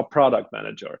 or a top product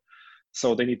manager?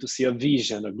 So they need to see a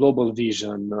vision, a global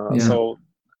vision. So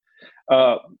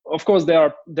of course,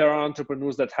 there are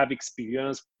entrepreneurs that have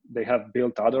experience. They have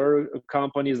built other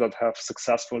companies that have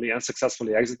successfully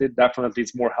exited. Definitely,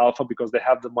 it's more helpful because they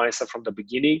have the mindset from the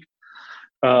beginning.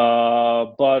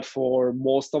 But for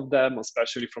most of them,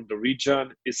 especially from the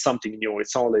region, it's something new.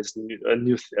 It's always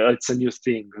it's a new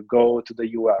thing. Go to the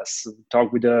US,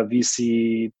 talk with a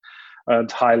VC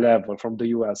at high level from the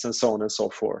US, and so on and so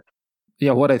forth.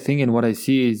 Yeah, what I think and what I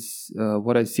see is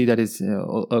that is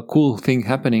a cool thing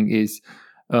happening is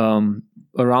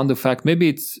around the fact maybe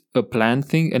it's a planned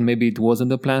thing and maybe it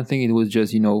wasn't a planned thing. It was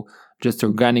just, just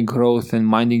organic growth and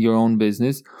minding your own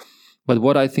business. But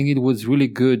what I think it was really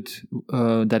good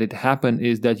that it happened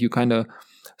is that you kind of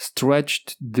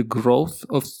stretched the growth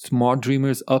of Smart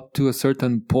Dreamers up to a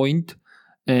certain point.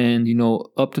 And,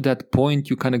 up to that point,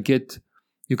 you kind of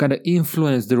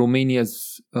influence the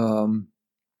Romania's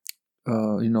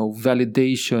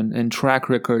validation and track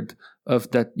record of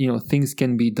that, things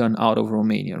can be done out of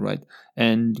Romania, right?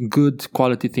 And good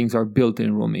quality things are built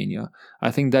in Romania.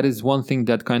 I think that is one thing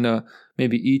that kind of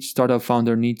maybe each startup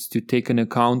founder needs to take into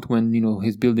account when,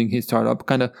 he's building his startup,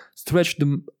 kind of stretch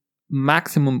the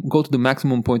maximum, go to the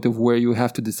maximum point of where you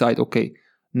have to decide, okay,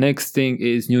 next thing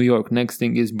is New York, next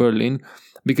thing is Berlin.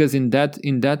 Because in that,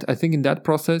 I think in that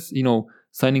process,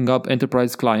 signing up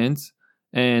enterprise clients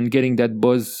and getting that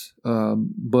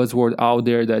buzzword out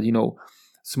there that,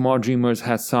 Smart Dreamers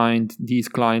has signed these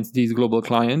clients, these global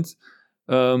clients.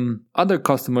 Other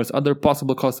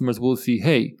possible customers will see,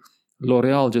 hey,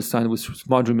 L'Oreal just signed with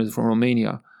Smart Dreamers from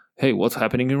Romania. hey, what's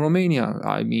happening in Romania?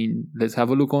 I mean, let's have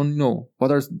a look on,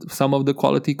 what are some of the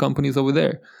quality companies over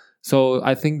there. So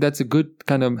I think that's a good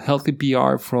kind of healthy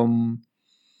PR from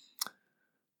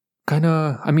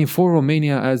for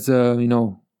Romania as,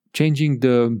 changing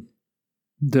the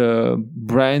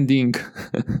branding,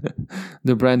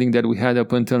 the branding that we had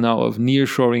up until now of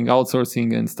nearshoring,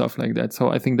 outsourcing, and stuff like that. So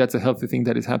I think that's a healthy thing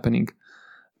that is happening.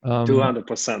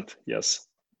 200%, yes.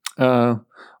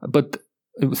 But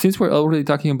since we're already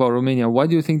talking about Romania, why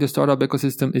do you think the startup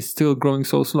ecosystem is still growing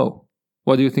so slow?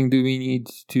 What do you think do we need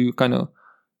to kind of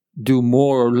do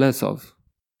more or less of?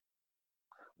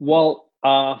 Well,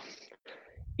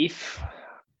 if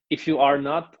you are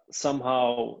not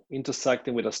somehow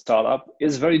intersecting with a startup,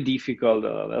 it's very difficult.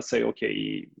 Let's say,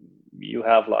 okay, you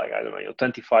have like, I don't know, you're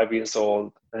 25 years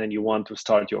old and you want to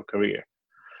start your career.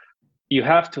 You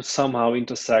have to somehow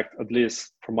intersect, at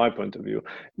least from my point of view,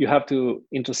 you have to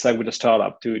intersect with a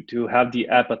startup to have the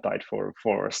appetite for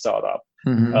a startup.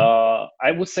 Mm-hmm.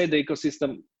 I would say the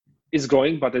ecosystem is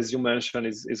growing, but as you mentioned,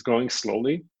 is growing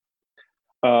slowly.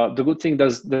 The good thing,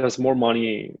 there's more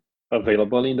money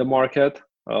available in the market.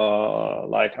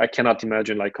 Like I cannot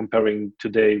imagine like comparing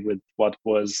today with what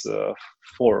was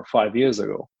 4 or 5 years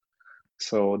ago.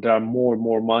 So there are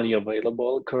more money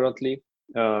available currently.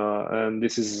 And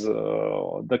this is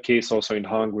the case also in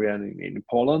Hungary and in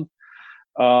Poland.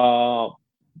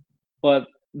 But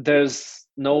there's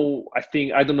no, I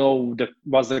don't know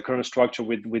what's the current structure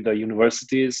with the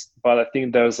universities, but I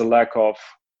think there's a lack of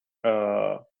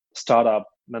startup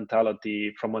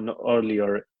mentality from an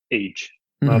earlier age,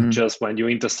 not just when you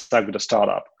intersect with a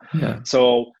startup. Yeah.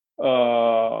 So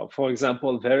for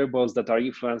example, variables that are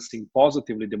influencing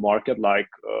positively the market, like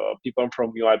people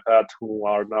from UiPath who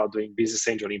are now doing business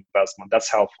angel investment,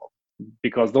 that's helpful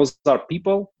because those are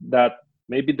people that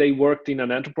maybe they worked in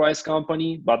an enterprise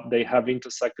company, but they have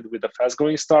intersected with a fast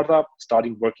growing startup,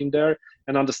 starting working there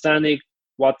and understanding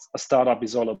what a startup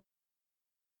is all about,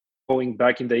 going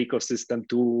back in the ecosystem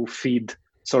to feed,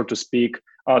 so to speak,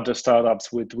 other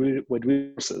startups with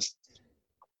resources.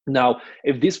 Now,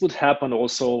 if this would happen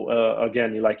also,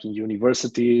 again, like in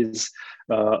universities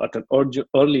at an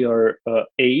earlier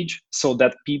age, so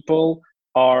that people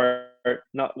are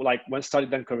not like when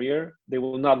starting their career, they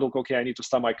will not look, okay, I need to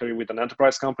start my career with an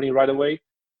enterprise company right away.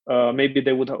 Maybe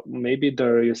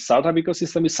the startup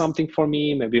ecosystem is something for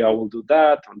me. Maybe I will do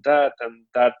that and that, and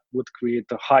that would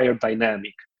create a higher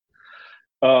dynamic.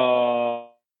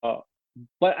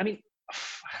 But I mean,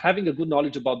 having a good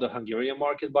knowledge about the Hungarian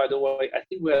market, by the way, I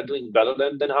think we are doing better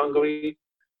than Hungary.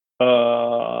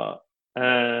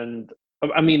 And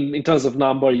I mean, in terms of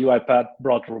number, UiPath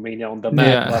brought Romania on the map.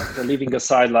 Yeah. But leaving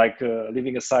aside the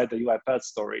UiPath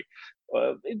story,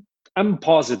 I'm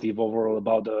positive overall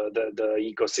about the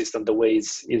ecosystem, the way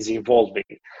it's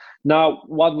evolving. Now,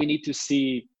 what we need to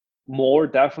see more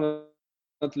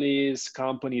definitely is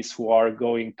companies who are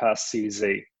going past Series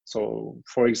A. So,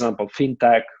 for example,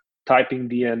 fintech, Typing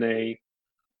DNA,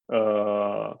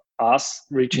 us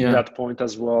reaching that point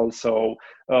as well. So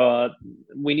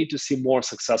we need to see more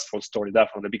successful story,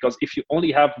 definitely, because if you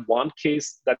only have one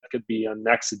case, that could be an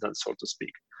accident, so to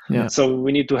speak. Yeah. So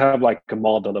we need to have like a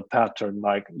model, a pattern,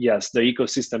 like, yes, the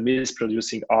ecosystem is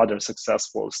producing other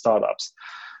successful startups.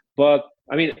 But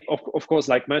I mean, of course,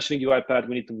 like mentioning UiPath,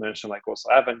 we need to mention like also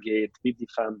Avangate,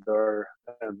 Bitdefender,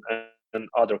 and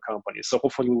other companies. So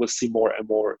hopefully we will see more and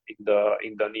more in the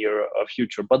near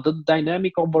future. But the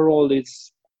dynamic overall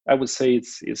is, I would say,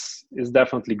 is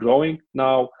definitely growing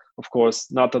now. Of course,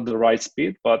 not at the right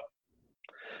speed, but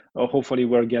hopefully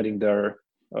we're getting there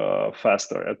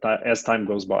faster as time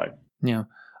goes by. Yeah,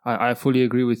 I fully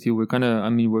agree with you. We're kind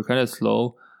of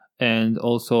slow. And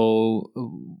also,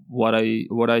 what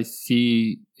I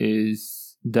see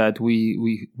is that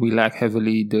we lack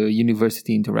heavily the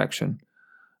university interaction.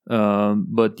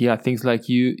 But yeah, things like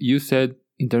you said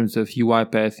in terms of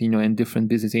UiPath, and different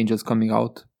business angels coming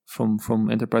out from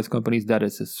enterprise companies, that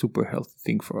is a super healthy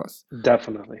thing for us.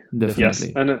 Definitely. Yes,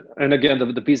 and again,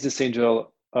 the business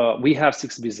angel. We have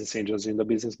 6 business angels in the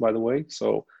business, by the way.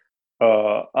 So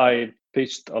I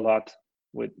pitched a lot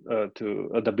with to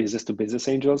the business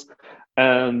angels,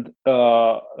 and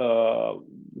the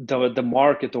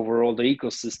market overall, the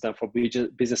ecosystem for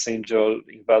business angel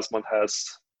investment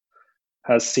has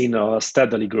seen a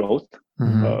steadily growth,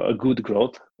 a good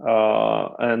growth,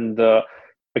 and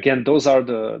again, those are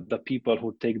the people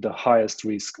who take the highest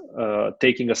risk,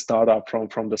 taking a startup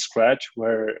from the scratch,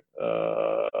 where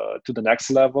to the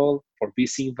next level, for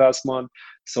VC investment.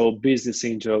 So business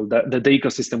angel, the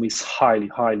ecosystem is highly,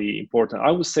 highly important.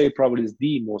 I would say probably is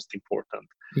the most important.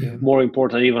 Yeah. More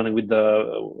important even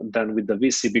than with the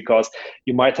VC, because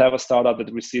you might have a startup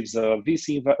that receives a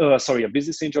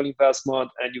business angel investment,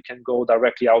 and you can go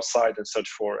directly outside and search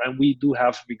for. And we do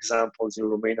have examples in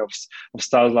Romania of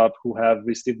startups who have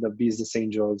received the business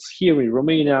angels here in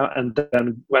Romania and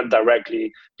then went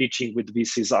directly pitching with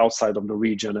VCs outside of the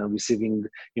region and receiving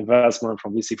investment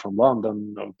from VC from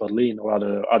London or Berlin or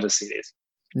other cities.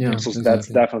 Yeah, so exactly. That's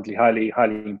definitely highly,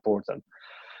 highly important.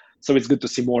 So it's good to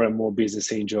see more and more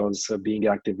business angels being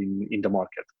active in the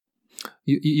market.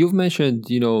 You've mentioned,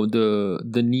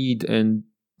 the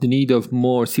need of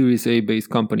more Series A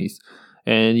based companies,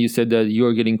 and you said that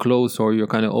you're getting close, or you're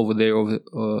kind of over there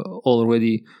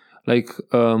already. Like,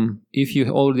 if you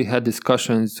already had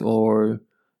discussions, or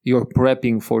you're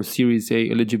prepping for Series A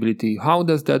eligibility, how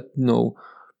does that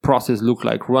process look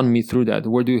like? Run me through that.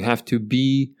 Where do you have to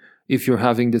be if you're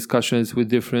having discussions with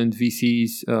different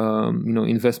VCs,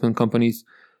 investment companies?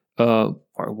 Or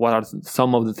what are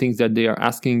some of the things that they are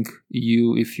asking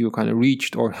you if you kind of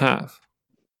reached or have?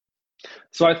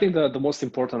 So I think the most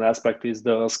important aspect is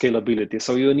the scalability.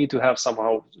 So you need to have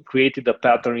somehow created a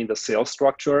pattern in the sales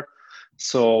structure,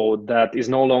 so that is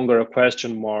no longer a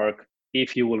question mark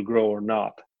if you will grow or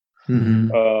not.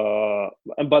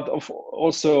 But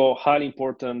also highly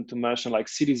important to mention, like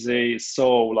Series A.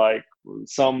 So like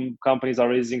some companies are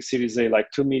raising Series A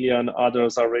like 2 million,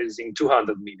 others are raising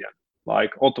 200 million.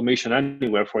 Like Automation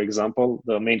Anywhere, for example,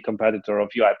 the main competitor of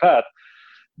UiPath,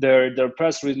 their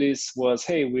press release was,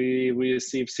 hey, we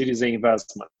received Series A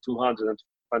investment,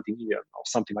 220 million or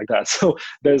something like that. So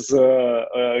there's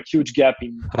a huge gap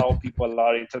in how people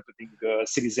are interpreting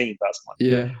Series A investment.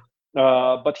 Yeah.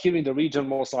 But here in the region,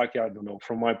 most likely, I don't know,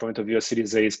 from my point of view,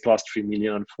 Series A is plus 3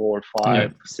 million, 4,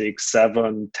 5, 6,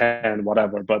 7, 10,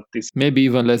 whatever. But this maybe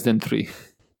even less than 3.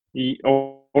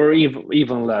 Or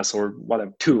even less, or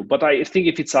whatever, 2. But I think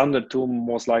if it's under 2,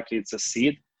 most likely it's a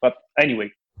seed. But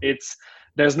anyway,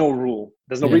 there's no rule.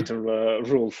 There's no written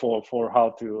rule for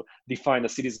how to define a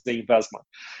Series A investment.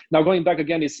 Now, going back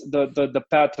again, is the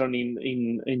pattern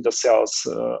in the sales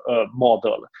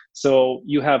model. So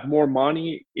you have more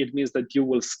money, it means that you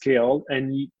will scale,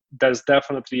 and there's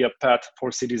definitely a path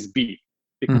for Series B.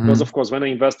 Because of course, when an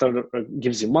investor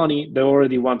gives you money, they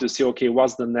already want to see, okay,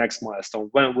 what's the next milestone?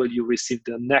 When will you receive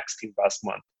the next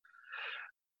investment?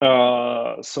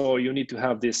 So you need to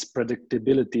have this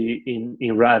predictability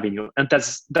in revenue, and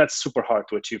that's super hard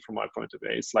to achieve from my point of view.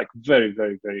 It's like very,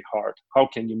 very, very hard. How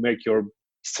can you make your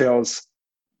sales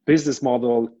business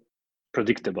model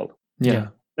predictable? Yeah,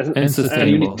 and sustainable. And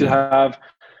you need to have,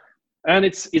 and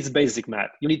it's basic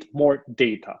math. You need more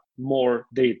data.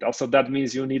 So that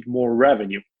means you need more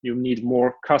revenue. You need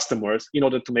more customers in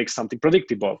order to make something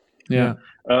predictable.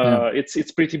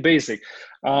 It's pretty basic.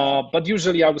 But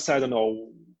usually I would say, I don't know,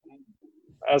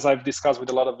 as I've discussed with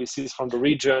a lot of VCs from the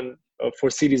region, for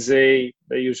Series A,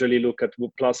 they usually look at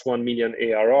plus 1 million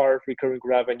ARR recurring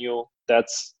revenue.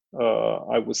 That's,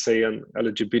 I would say, an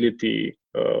eligibility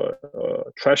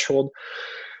threshold.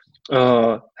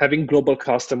 Having global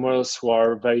customers who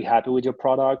are very happy with your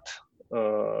product.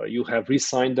 You have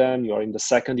re-signed them. You are in the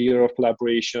second year of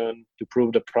collaboration to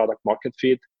prove the product market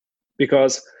fit.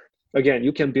 Because again,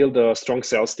 you can build a strong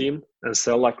sales team and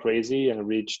sell like crazy and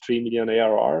reach 3 million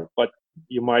ARR, but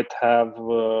you might have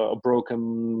a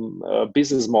broken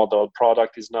business model.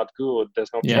 Product is not good.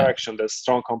 There's no traction. There's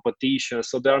strong competition.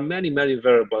 So there are many, many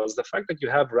variables. The fact that you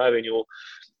have revenue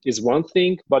is one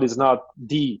thing, but it's not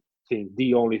the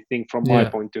only thing from my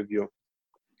point of view.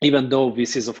 Even though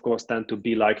VCs, of course, tend to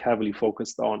be like heavily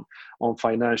focused on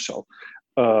financial,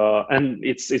 and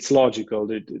it's logical.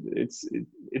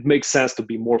 It makes sense to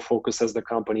be more focused as the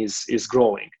company is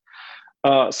growing.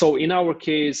 So in our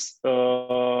case,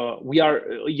 we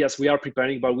are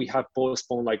preparing, but we have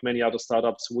postponed, like many other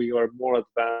startups. We are more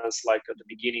advanced, like at the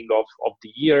beginning of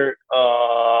the year,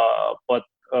 but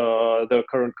the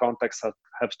current context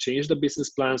have changed the business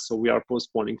plan, so we are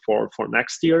postponing for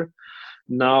next year.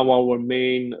 Now our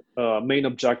main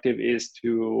objective is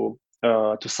to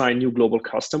sign new global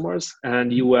customers,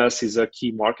 and US is a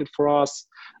key market for us.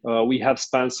 We have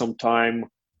spent some time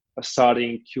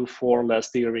starting Q4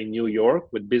 last year in New York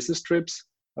with business trips.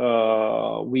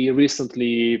 We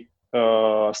recently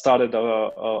started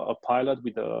a pilot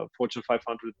with a Fortune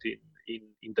 500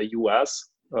 in the US.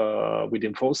 with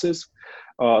Infosys.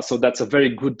 So that's a very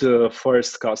good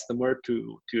first customer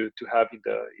to have in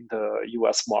the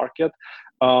US market.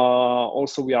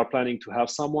 Also, we are planning to have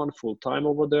someone full time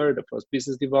over there, the first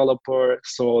business developer.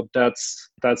 So that's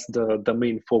the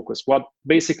main focus.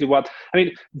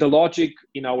 The logic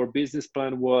in our business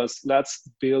plan was, let's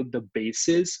build the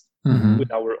basis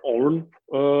with our own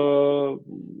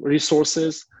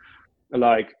resources.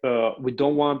 Like we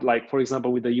don't want, like, for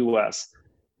example, with the US,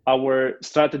 our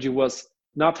strategy was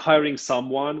not hiring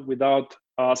someone without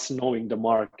us knowing the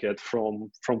market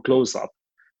from close up.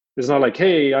 It's not like,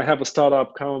 hey, I have a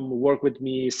startup, come work with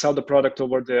me, sell the product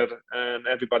over there, and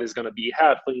everybody's gonna be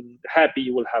happy.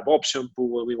 You will have option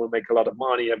pool, we will make a lot of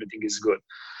money, everything is good.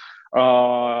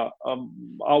 Our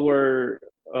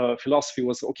philosophy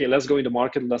was, okay, let's go in the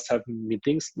market, let's have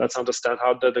meetings, let's understand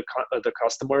how the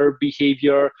customer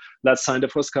behavior, let's sign the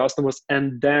first customers,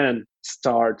 and then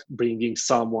start bringing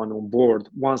someone on board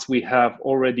once we have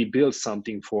already built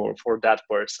something for that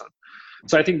person.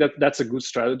 So I think that's a good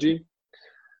strategy,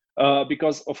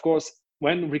 because of course,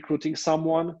 when recruiting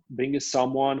someone, bringing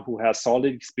someone who has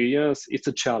solid experience, it's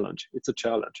a challenge.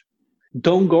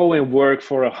 Don't go and work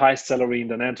for a high salary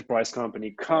in an enterprise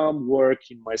company. Come work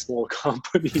in my small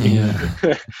company,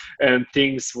 and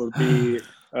things will be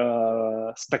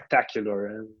spectacular,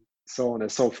 and so on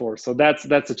and so forth. So that's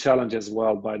a challenge as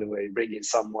well, by the way, bringing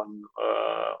someone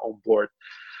on board.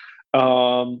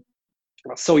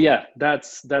 So yeah,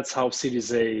 that's how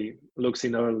Series A looks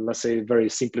in a, let's say, very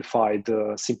simplified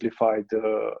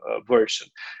version.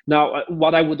 Now,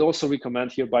 what I would also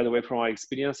recommend here, by the way, from my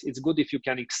experience, it's good if you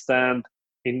can extend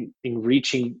in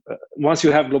reaching. Once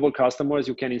you have global customers,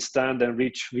 you can extend and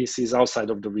reach VCs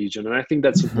outside of the region, and I think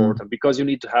that's important because you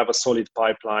need to have a solid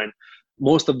pipeline.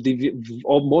 Most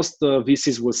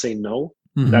VCs will say no.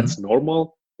 That's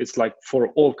normal. It's like for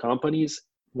all companies.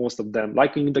 Most of them,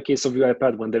 like in the case of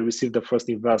UiPath, when they received the first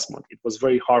investment, it was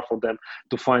very hard for them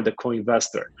to find a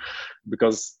co-investor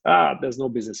because there's no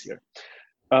business here.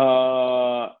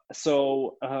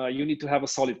 So you need to have a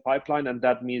solid pipeline, and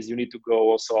that means you need to go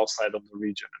also outside of the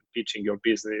region and pitching your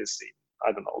business in,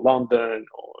 I don't know, London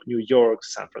or New York,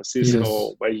 San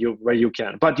Francisco, where you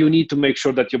can. But you need to make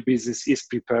sure that your business is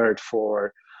prepared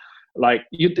for.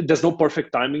 There's no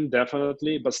perfect timing,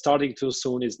 definitely, but starting too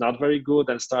soon is not very good,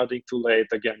 and starting too late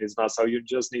again is not. So you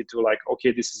just need to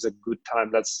okay, this is a good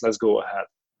time. Let's go ahead.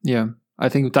 Yeah, I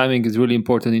think timing is really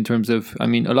important in terms of, a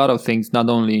lot of things, not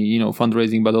only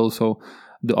fundraising, but also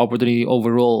the opportunity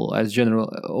overall as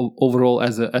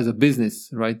a business,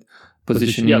 right?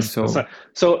 Positioning. Yes.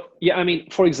 So yeah,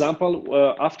 for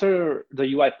example, after the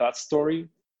UiPath story.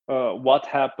 What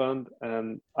happened,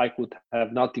 and I could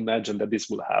have not imagined that this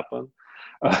will happen,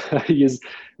 is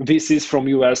VCs from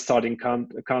US starting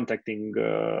contacting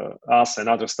us and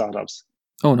other startups.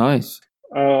 Oh, nice.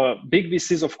 Big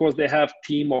VCs, of course, they have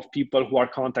team of people who are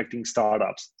contacting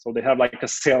startups. So they have a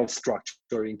sales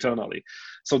structure internally.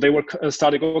 So they were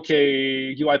starting,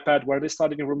 okay, UiPath, where they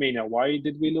started in Romania. Why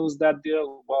did we lose that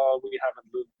deal? Well,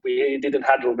 we didn't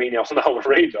have Romania on our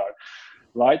radar,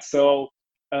 right? So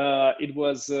it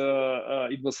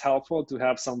was helpful to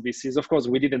have some VCs. Of course,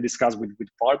 we didn't discuss with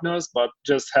partners, but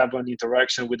just have an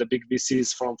interaction with the big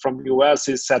VCs from US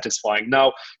is satisfying.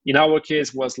 Now, in our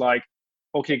case, was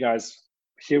okay, guys,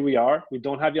 here we are. We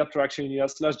don't have the attraction in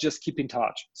US. Let's just keep in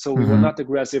touch. So we were not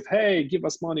aggressive. Hey, give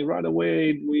us money right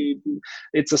away.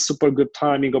 It's a super good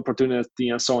timing opportunity,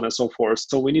 and so on and so forth.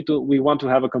 So we want to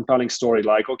have a compelling story.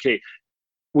 Okay.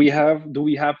 Do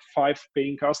we have 5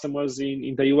 paying customers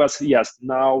in the US? Yes.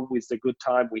 Now is the good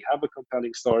time. We have a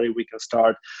compelling story. We can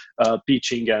start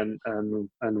pitching and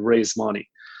raise money.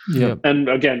 Yeah. And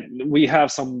again, we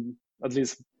have some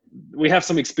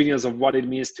experience of what it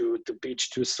means to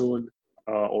pitch too soon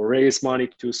or raise money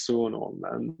too soon.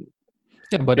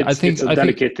 But it's a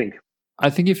delicate thing. I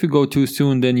think if you go too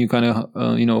soon, then you kind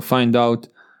of find out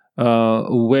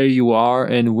where you are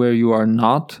and where you are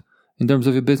not in terms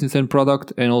of your business and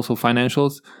product, and also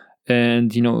financials.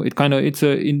 And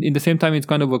in the same time, it's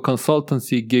kind of a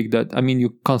consultancy gig your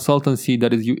consultancy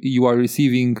that is you are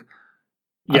receiving.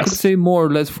 Yes. I could say more or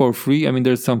less for free.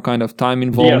 There's some kind of time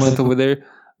involvement over there,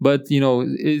 but you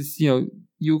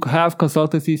have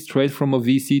consultancy straight from a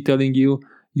VC telling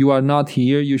you are not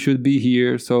here, you should be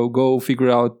here, so go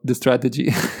figure out the strategy.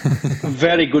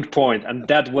 Very good point. And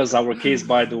that was our case,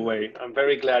 by the way. I'm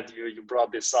very glad you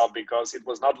brought this up, because it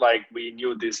was not like we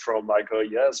knew this from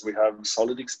yes, we have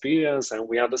solid experience and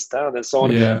we understand and so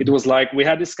on. Yeah. It was we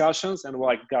had discussions and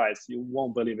we're guys, you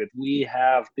won't believe it. We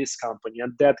have this company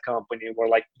and that company. And we're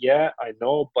yeah, I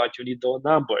know, but you need those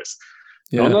numbers.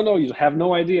 Yeah. No, you have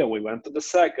no idea. We went to the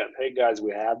second. Hey guys,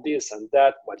 we have this and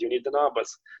that, but you need the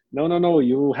numbers. No,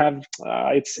 you have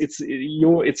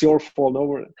it's your fault.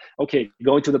 No, okay,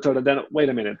 going to the third, and then wait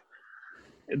a minute.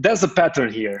 There's a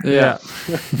pattern here. Yeah.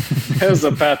 There's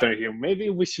a pattern here. Maybe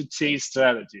we should change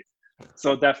strategy.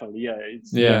 So definitely,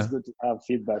 it's good to have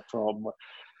feedback from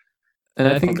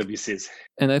I think the VCs.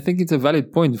 And I think it's a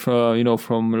valid point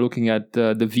from looking at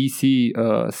the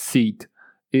VC seat,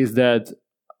 is that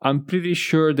I'm pretty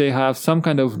sure they have some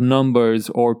kind of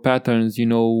numbers or patterns,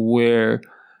 where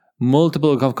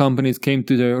multiple companies came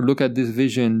to look at this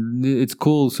vision. It's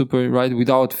cool, super, right?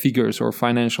 Without figures or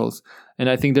financials. And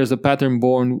I think there's a pattern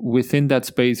born within that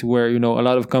space where, a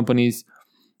lot of companies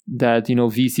that,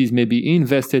 VCs may be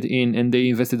invested in, and they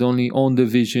invested only on the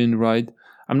vision, right?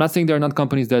 I'm not saying there are not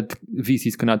companies that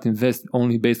VCs cannot invest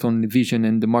only based on the vision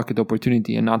and the market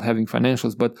opportunity and not having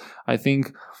financials. But I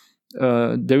think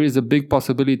there is a big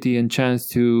possibility and chance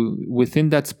to, within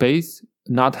that space,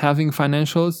 not having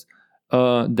financials,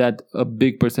 that a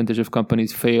big percentage of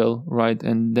companies fail, right?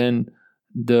 And then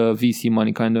the VC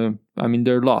money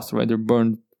they're lost, right? They're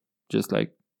burned, just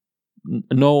like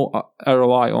no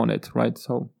ROI on it, right?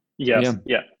 So yeah.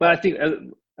 But I think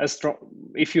as strong,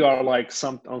 if you are like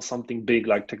on something big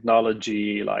like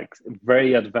technology, like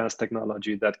very advanced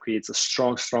technology that creates a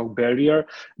strong barrier,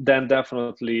 then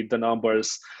definitely the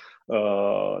numbers,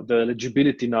 the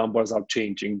eligibility numbers are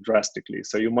changing drastically.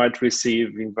 So you might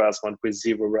receive investment with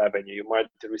zero revenue, you might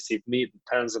receive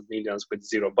tens of millions with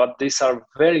zero, but these are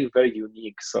very, very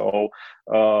unique. So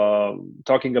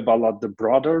talking about the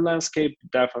broader landscape,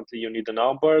 definitely you need the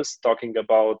numbers. Talking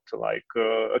about like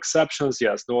exceptions,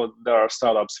 yes, there are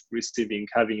startups receiving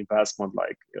heavy investment,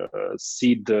 like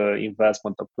seed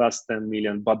investment of plus 10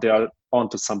 million, but they are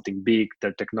onto something big.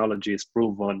 Their technology is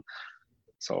proven.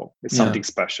 So it's something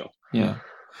special. Yeah.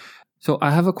 So I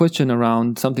have a question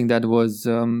around something that was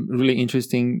really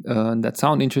interesting, that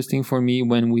sounded interesting for me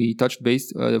when we touched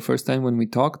base the first time when we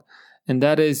talked. And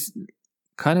that is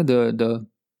kind of the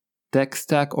tech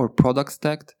stack or product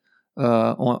stack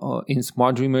in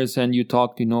Smart Dreamers. And you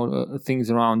talked, things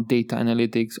around data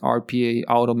analytics, RPA,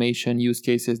 automation use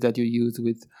cases that you use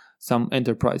with some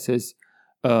enterprises.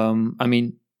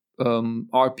 RPA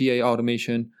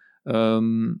automation.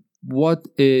 What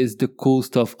is the cool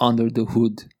stuff under the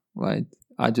hood, right?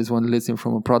 I just want to listen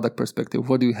from a product perspective.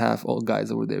 What do you have all guys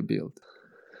over there build?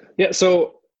 Yeah,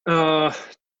 so an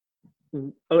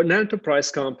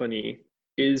enterprise company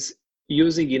is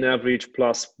using in average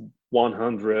plus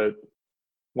 100,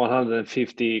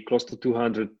 150, close to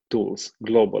 200 tools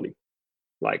globally,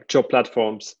 like job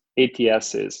platforms,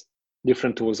 ATSs,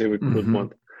 different tools in recruitment.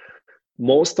 Mm-hmm.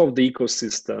 Most of the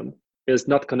ecosystem is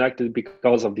not connected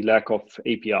because of the lack of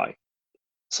API.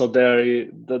 So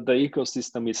the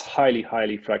ecosystem is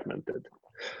highly fragmented.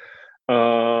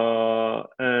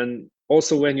 And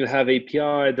also when you have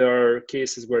API, there are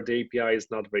cases where the API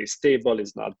is not very stable,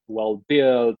 is not well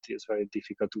built, it's very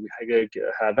difficult to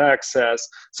have access.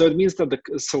 So it means that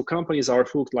companies are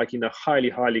hooked like in a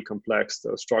highly complex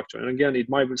structure. And again, it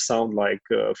might sound like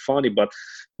funny, but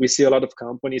we see a lot of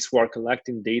companies who are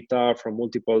collecting data from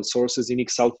multiple sources in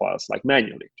Excel files, like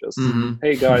manually. Just,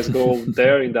 hey guys, go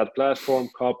there in that platform,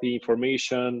 copy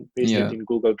information, paste it in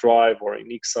Google Drive or in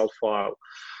Excel file.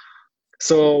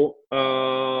 So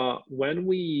from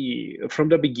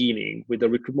the beginning with the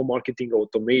recruitment marketing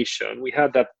automation, we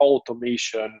had that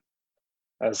automation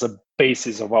as a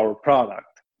basis of our product.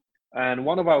 And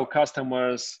one of our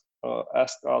customers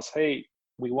asked us, hey,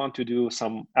 we want to do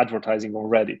some advertising on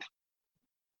Reddit.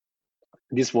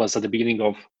 This was at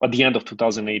the end of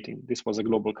 2018. This was a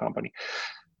global company.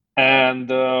 And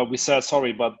we said,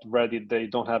 sorry, but Reddit, they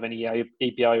don't have any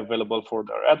API available for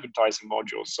their advertising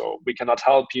module. So we cannot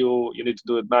help you. You need to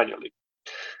do it manually.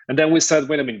 And then we said,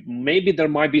 wait a minute, maybe there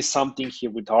might be something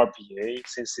here with RPA,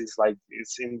 since it's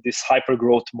in this hyper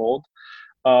growth mode.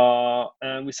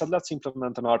 And we said, let's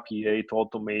implement an RPA to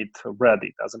automate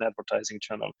Reddit as an advertising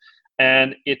channel.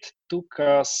 And it took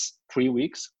us 3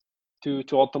 weeks to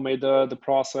automate the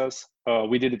process.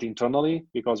 We did it internally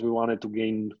because we wanted to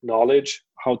gain knowledge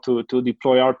how to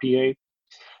deploy RPA.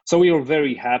 So we were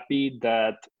very happy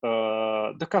that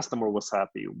the customer was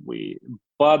happy.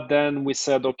 But then we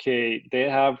said, okay, they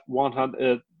have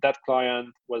 100. That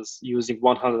client was using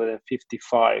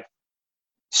 155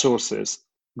 sources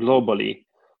globally,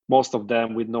 most of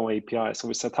them with no API. So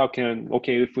we said,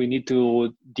 if we need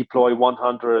to deploy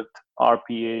 100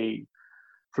 RPA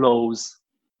flows,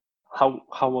 how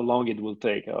long it will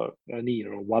take, an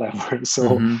year or whatever.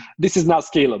 So this is not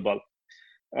scalable.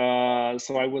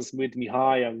 So I was with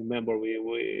Mihai. I remember we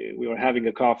were having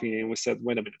a coffee and we said,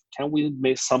 wait a minute, can we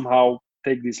somehow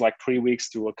take this like 3 weeks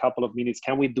to a couple of minutes.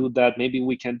 Can we do that? Maybe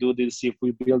we can do this if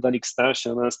we build an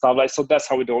extension and stuff like. So that's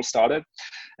how it all started,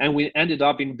 and we ended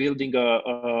up in building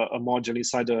a module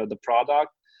inside the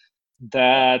product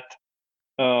that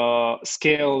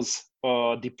scales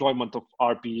deployment of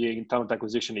RPA in talent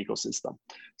acquisition ecosystem.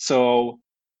 So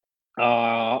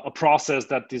a process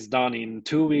that is done in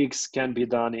 2 weeks can be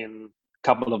done in a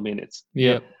couple of minutes.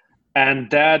 Yeah.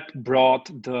 And that brought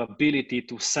the ability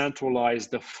to centralize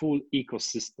the full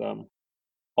ecosystem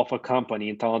of a company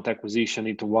in talent acquisition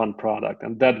into one product.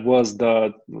 And that was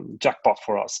the jackpot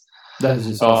for us. That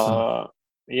is awesome.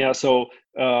 Yeah, so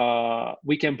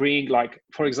we can bring, like,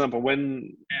 for example,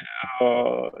 when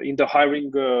in the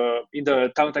hiring, in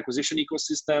the talent acquisition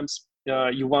ecosystems,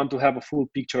 you want to have a full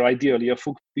picture, ideally a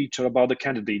full picture about the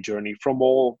candidate journey, from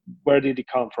where did he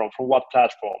come from what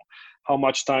platform, how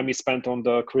much time he spent on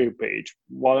the career page,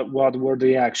 what were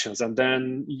the actions, and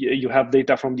then you have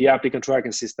data from the applicant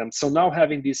tracking system. So now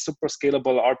having this super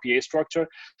scalable RPA structure,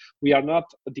 we are not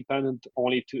dependent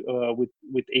only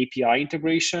with API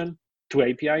integration. To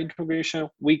API integration,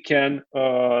 we can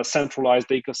centralize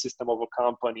the ecosystem of a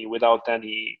company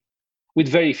with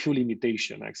very few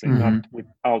limitation, actually, not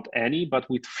without any, but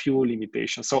with few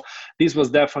limitations. So this was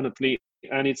definitely,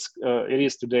 and it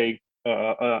is today,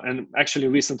 and actually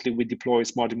recently we deployed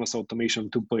Smart Email Automation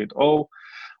 2.0,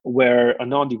 where a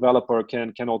non-developer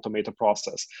can automate a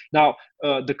process. Now,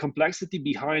 the complexity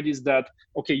behind is that,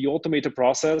 okay, you automate a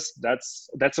process,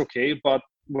 that's okay, but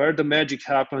where the magic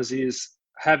happens is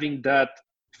having that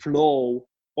flow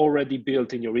already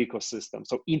built in your ecosystem,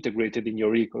 so integrated in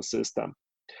your ecosystem.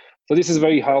 So this is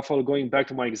very helpful. Going back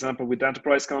to my example with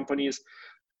enterprise companies,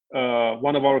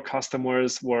 one of our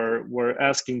customers were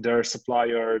asking their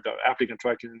supplier, the applicant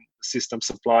tracking system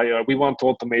supplier, we want to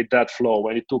automate that flow,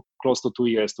 and it took close to 2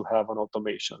 years to have an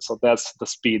automation. So that's the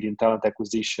speed in talent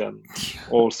acquisition,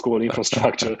 old school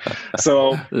infrastructure.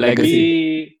 So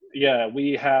legacy.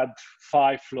 we had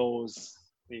 5 flows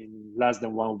in less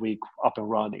than 1 week up and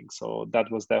running. So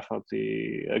that was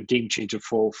definitely a game changer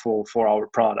for our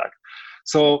product.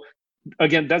 So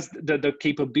again, that's the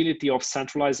capability of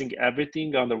centralizing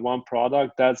everything under one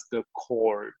product. That's the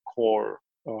core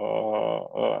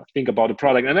thing about the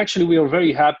product. And actually, we are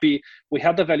very happy. We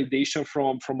had the validation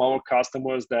from our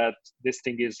customers that this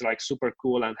thing is like super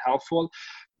cool and helpful.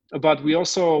 But we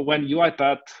also, when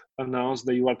UiPath announced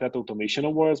the UiPath Automation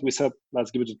Awards, we said, let's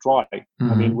give it a try.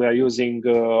 I mean, we are using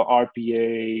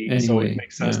RPA, anyway, so it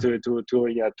makes sense to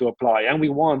apply. And we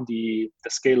won the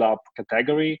scale up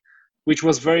category, which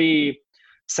was very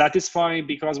satisfying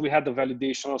because we had the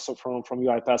validation also from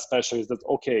UiPath specialists that,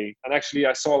 okay, and actually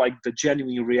I saw like the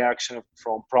genuine reaction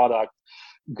from product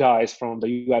guys from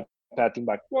the UiPath team,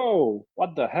 like, whoa,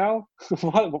 what the hell?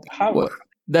 How? Well,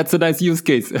 that's a nice use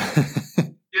case.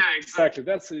 Yeah, exactly.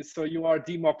 So you are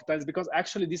democratized, because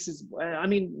actually this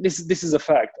is a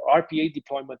fact. RPA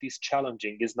deployment is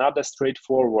challenging. It's not that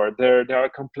straightforward. There are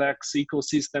complex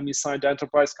ecosystem inside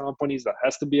enterprise companies that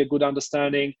has to be a good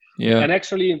understanding. Yeah. And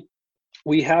actually,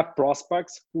 we have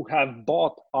prospects who have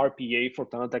bought RPA for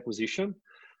talent acquisition,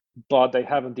 but they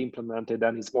haven't implemented,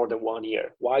 and it's more than 1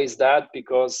 year. Why is that?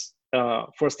 Because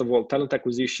first of all, talent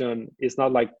acquisition is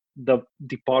not like the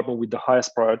department with the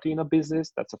highest priority in a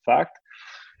business. That's a fact.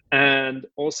 And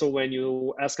also, when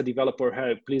you ask a developer,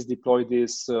 hey, please deploy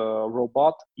this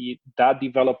robot, that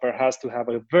developer has to have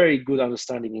a very good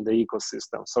understanding in the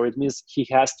ecosystem. So it means he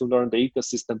has to learn the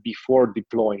ecosystem before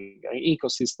deploying.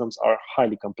 Ecosystems are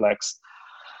highly complex.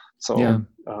 So,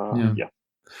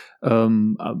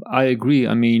 I agree.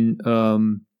 I mean,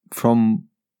 from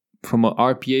an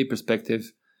RPA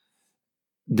perspective,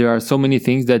 there are so many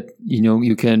things that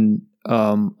you can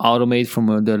automate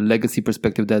from the legacy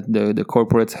perspective that the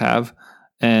corporates have,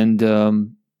 and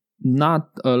not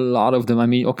a lot of them. I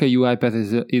mean, okay, UiPath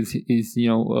is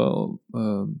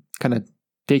kind of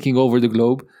taking over the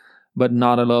globe, but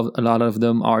not a lot of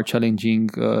them are challenging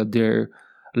their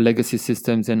legacy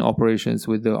systems and operations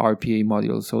with the RPA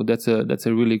module. So that's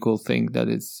a really cool thing that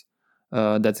is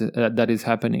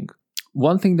happening.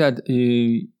 One thing that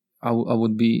I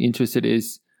would be interested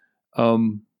is,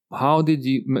 how did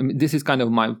you? This is kind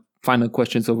of my final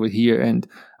questions over here, and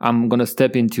I'm gonna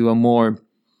step into a more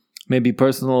maybe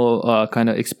personal kind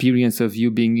of experience of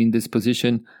you being in this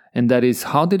position, and that is,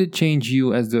 how did it change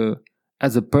you as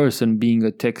a person being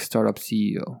a tech startup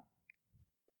CEO?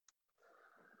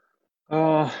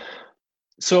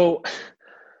 So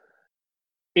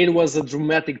it was a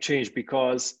dramatic change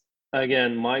because,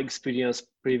 again, my experience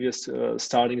previous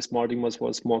starting Smart Emails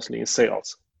was mostly in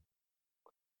sales.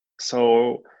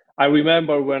 So I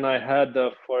remember when I had the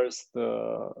first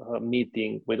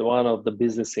meeting with one of the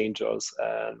business angels,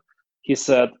 and he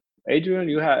said, "Adrian,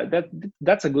 you had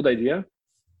that's a good idea,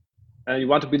 and you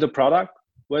want to build a product.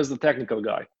 Where's the technical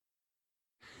guy?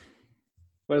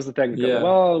 Where's the technical guy?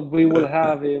 Well, we will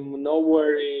have him. No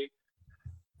worry."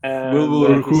 And we will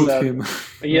recruit said, him.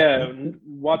 Yeah,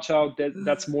 watch out.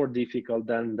 That's more difficult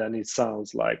than it sounds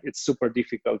like. It's super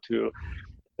difficult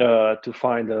to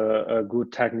find a good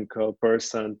technical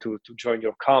person to join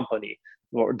your company,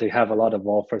 or they have a lot of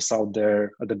offers out there.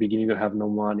 At the beginning, you have no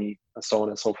money, and so on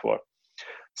and so forth.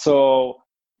 So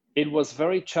it was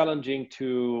very challenging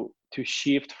to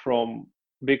shift from,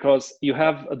 because you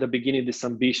have at the beginning this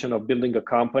ambition of building a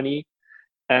company,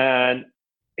 and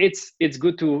it's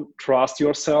good to trust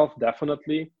yourself,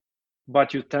 definitely, but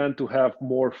you tend to have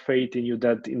more faith in you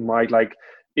that it might, like,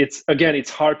 it's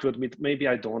hard to admit, maybe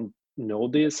I don't know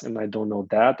this, and I don't know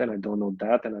that, and I don't know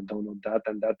that, and I don't know that,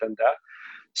 and that, and that.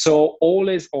 So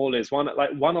always one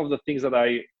of the things that I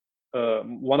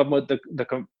one of the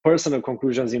personal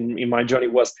conclusions in my journey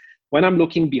was, when I'm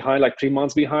looking behind, like 3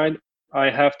 months behind, I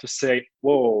have to say,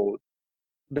 whoa,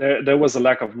 there was a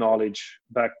lack of knowledge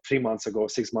back 3 months ago,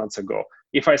 6 months ago.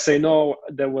 If I say no,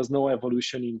 there was no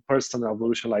evolution in personal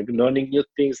evolution, like learning new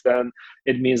things, then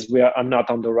it means I'm not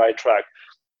on the right track.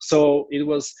 So it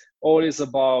was always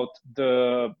about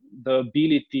the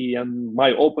ability and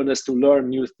my openness to learn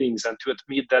new things, and to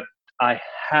admit that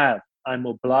I'm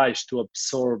obliged to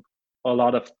absorb a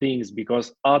lot of things,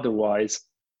 because otherwise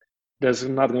there's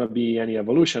not going to be any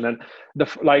evolution. And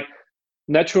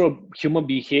natural human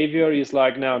behavior is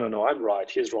like, no, I'm right,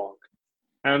 he's wrong.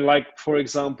 And like, for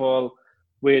example,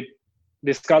 with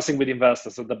discussing with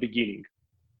investors at the beginning,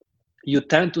 you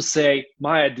tend to say,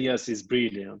 my ideas is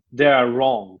brilliant, they are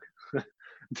wrong.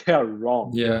 They are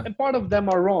wrong. Yeah. And part of them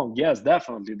are wrong. Yes,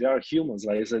 definitely. They are humans.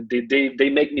 Like I said, they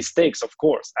make mistakes, of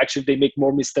course. Actually, they make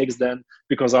more mistakes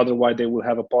because otherwise they will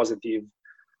have a positive,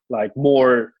 like,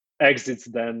 more exits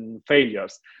than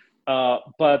failures.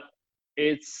 But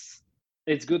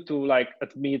it's good to, like,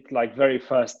 admit, like, very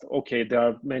fast, okay, there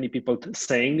are many people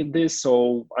saying this,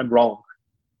 so I'm wrong.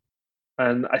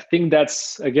 And I think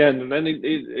that's, again, and then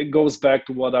it goes back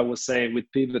to what I was saying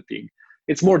with pivoting.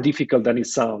 It's more difficult than it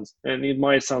sounds, and it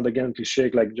might sound, again, cliche,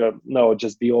 like, no,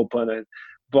 just be open.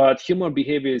 But human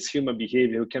behavior is human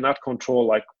behavior. You cannot control,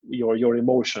 like, your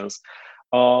emotions.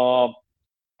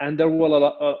 And there were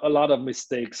a lot of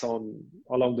mistakes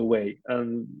along the way,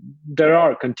 and there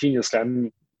are continuously. I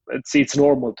mean, it's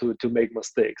normal to make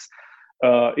mistakes.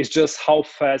 It's just how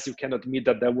fast you can admit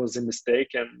that there was a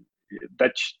mistake, and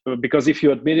that, because if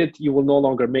you admit it, you will no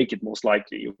longer make it, most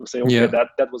likely. You will say, okay,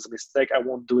 that was a mistake, I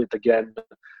won't do it again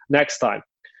next time.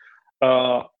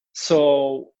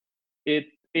 So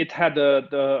it had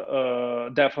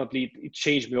definitely, it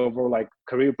changed me over, like,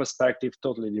 career perspective,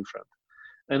 totally different.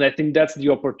 And I think that's the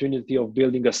opportunity of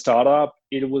building a startup.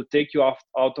 It will take you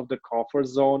out of the comfort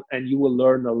zone, and you will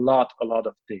learn a lot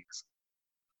of things.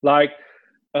 Like,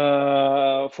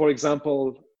 for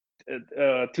example,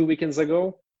 2 weekends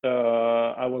ago,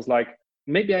 I was like,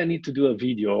 maybe I need to do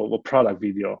a product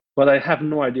video, but I have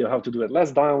no idea how to do it.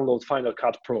 Let's download Final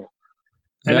Cut Pro.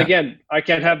 And again, I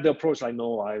can have the approach like,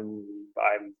 no, I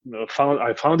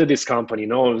founded this company.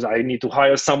 No, I need to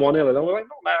hire someone else. And I'm like,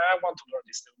 no, man, I want to learn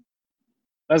this thing.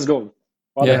 Let's go.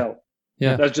 What the hell?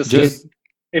 Yeah. Let's just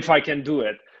if I can do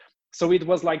it. So it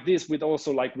was like this with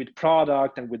also, like, with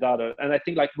product and with other. And I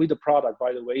think, like, with the product,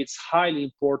 by the way, it's highly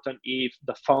important if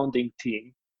the founding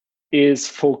team is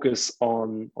focused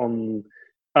on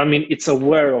I mean, it's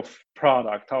aware of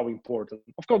product, how important.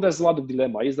 Of course, there's a lot of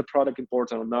dilemma. Is the product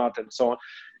important or not, and so on.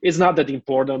 It's not that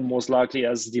important, most likely,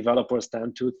 as developers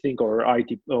tend to think, or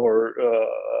IT or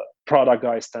product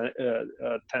guys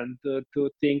tend to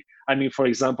think. I mean, for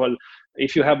example,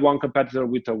 if you have one competitor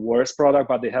with a worse product,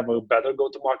 but they have a better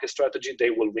go-to-market strategy,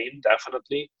 they will win,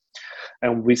 definitely.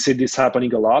 And we see this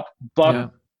happening a lot.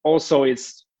 But also,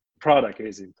 it's product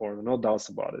is important, no doubts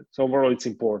about it. So overall, it's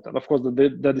important. Of course,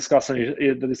 the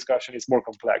discussion is more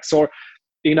complex. So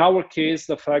in our case,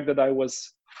 the fact that I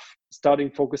was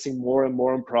starting focusing more and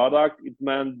more on product, it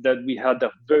meant that we had a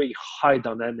very high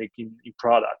dynamic in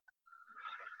product.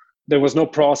 There was no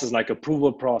process, like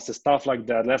approval process, stuff like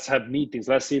that. Let's have meetings.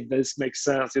 Let's see if this makes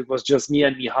sense. It was just me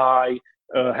and Mihai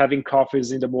having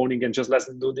coffees in the morning, and just let's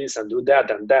do this and do that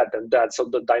and that and that. So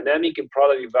the dynamic in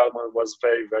product development was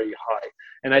very, very high.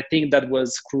 And I think that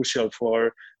was crucial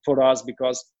for us,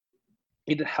 because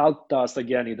it helped us,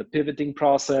 again, in the pivoting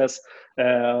process,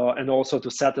 and also to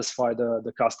satisfy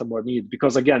the customer need.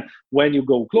 Because, again, when you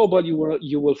go global,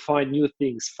 you will find new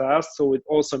things fast. So it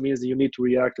also means that you need to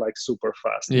react, like, super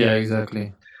fast. Yeah,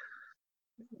 exactly.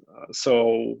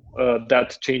 So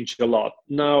that changed a lot.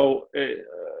 Now,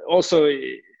 also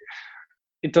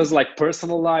in terms of like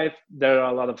personal life, there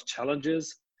are a lot of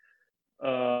challenges.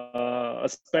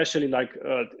 Especially like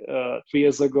 3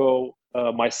 years ago,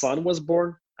 my son was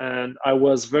born, and I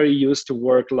was very used to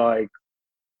work like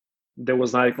there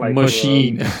was like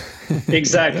machine.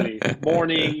 Exactly,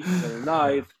 morning till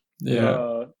night,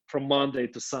 Yeah. from Monday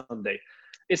to Sunday.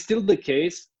 It's still the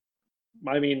case.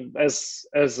 I mean, as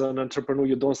an entrepreneur,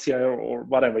 you don't see or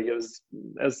whatever.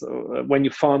 As when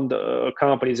you fund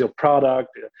companies, your product,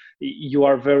 you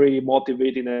are very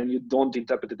motivated, and you don't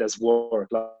interpret it as work.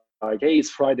 Like, hey, it's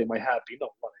Friday, am I happy? No,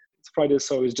 it's Friday,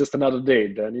 so it's just another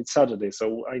day. Then it's Saturday,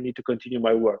 so I need to continue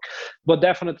my work. But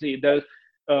definitely,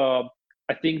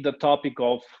 I think the topic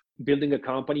of building a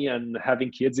company and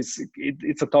having kids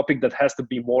it's a topic that has to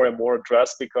be more and more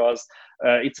addressed, because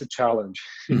it's a challenge.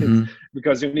 Mm-hmm.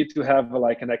 Because you need to have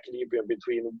like an equilibrium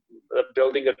between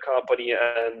building a company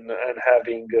and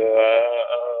having a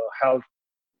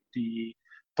healthy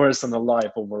personal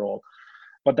life overall.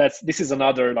 But this is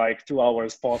another like 2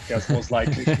 hours podcast most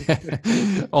likely.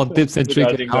 On tips and tricks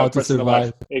and Regarding how to personal life.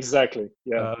 survive Exactly,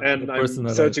 yeah. the And I'm personal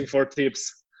life. searching for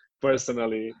tips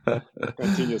personally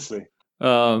continuously.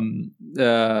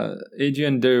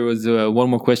 Adrian, there was one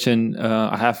more question.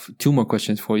 I have two more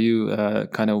questions for you.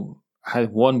 Kind of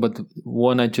had one, but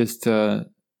one I just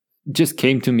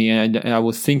came to me, and I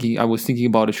was thinking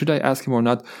about it. Should I ask him or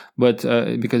not? But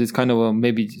because it's kind of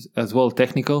maybe as well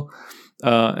technical,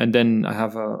 and then I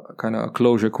have a kind of a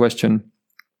closure question.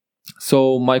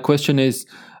 So my question is,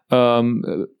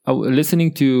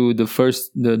 listening to the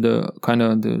first, the kind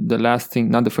of the last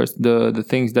thing, not the first, the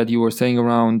things that you were saying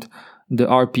around the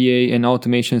RPA and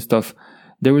automation stuff.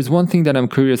 There was one thing that I'm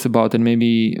curious about, and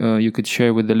maybe you could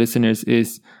share with the listeners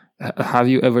is, have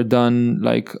you ever done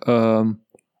like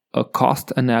a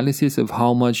cost analysis of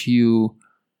how much you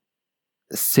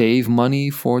save money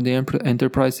for the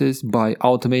enterprises by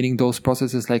automating those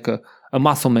processes, like a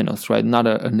más o menos, right? Not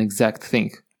an exact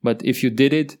thing, but if you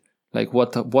did it, like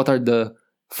what are the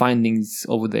findings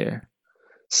over there?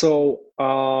 So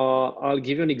I'll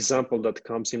give you an example that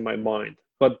comes in my mind,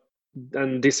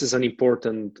 and this is an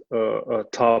important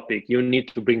topic. You need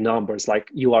to bring numbers, like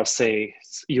you are saying,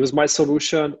 use my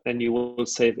solution and you will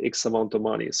save X amount of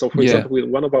money. So for example, with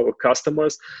one of our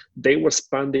customers, they were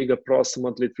spending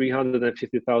approximately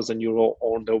 350,000 euro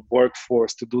on the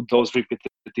workforce to do those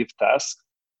repetitive tasks.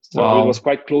 So Wow. it was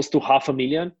quite close to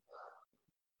 500,000.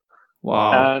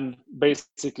 Wow. And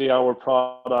basically our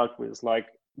product was like,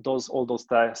 all those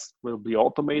tasks will be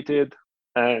automated,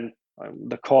 and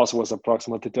the cost was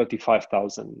approximately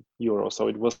 35,000 euros. So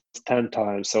it was 10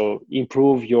 times. So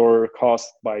improve your cost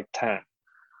by 10.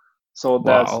 So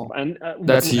that's Wow.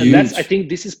 That's and huge. that's, I think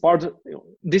this is part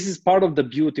of the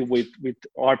beauty with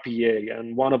RPA,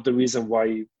 and one of the reasons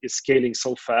why it's scaling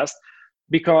so fast,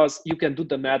 because you can do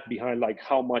the math behind like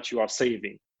how much you are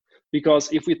saving.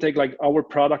 Because if we take like our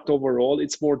product overall,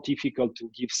 it's more difficult to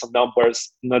give some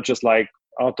numbers, not just like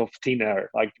out of thin air,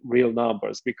 like real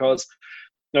numbers, because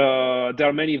there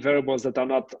are many variables that are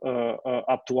not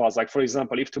up to us. Like for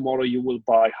example, if tomorrow you will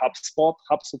buy HubSpot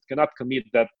cannot commit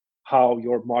that how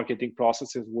your marketing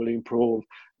processes will improve,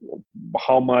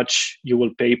 how much you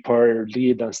will pay per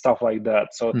lead and stuff like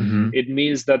that. So it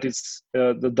means that it's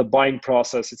the buying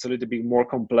process, it's a little bit more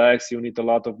complex. You need a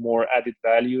lot of more added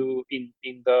value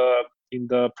in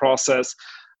the process.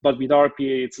 But with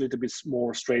RPA, it's a little bit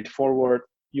more straightforward.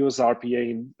 Use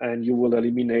RPA and you will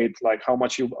eliminate like how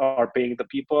much you are paying the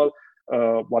people,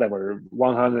 whatever,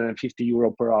 150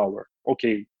 euro per hour.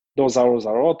 Okay, those hours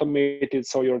are automated,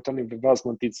 so your return of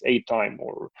investment is 8 times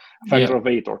or factor of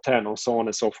 8 or 10 or so on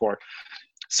and so forth.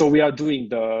 So we are doing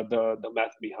the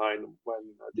math behind when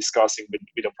discussing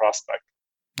with a prospect.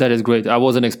 That is great. I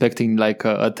wasn't expecting like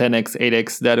a 10x,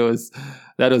 8x.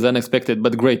 That was unexpected,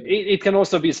 but great. It can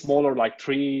also be smaller, like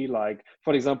 3. Like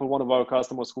for example, one of our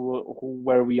customers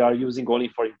where we are using only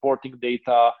for importing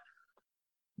data,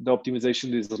 the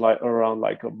optimization is like around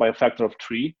like by a factor of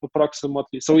 3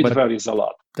 approximately. So it varies a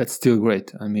lot. That's still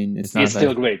great. I mean, it's not. It's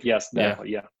still great. Yes,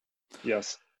 definitely. Yeah.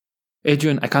 Yes.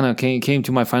 Adrian, I kind of came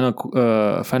to my final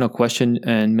question,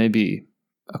 and maybe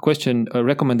a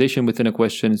recommendation within a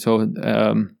question. So,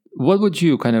 what would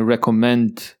you kind of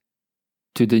recommend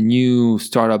to the new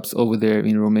startups over there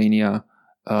in Romania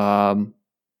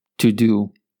to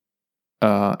do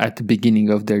at the beginning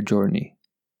of their journey?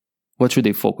 What should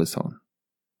they focus on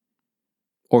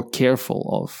or careful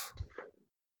of?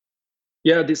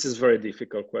 Yeah, this is a very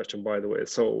difficult question, by the way.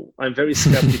 So I'm very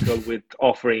skeptical with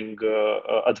offering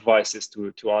advices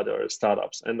to other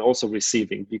startups and also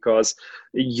receiving, because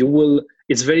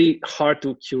it's very hard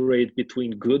to curate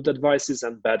between good advices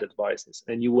and bad advices,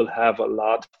 and you will have a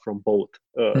lot from both.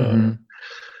 Mm-hmm.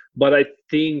 But I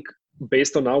think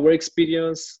based on our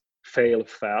experience, fail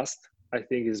fast, I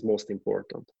think is most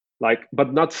important. Like,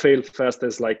 but not fail fast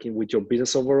as like with your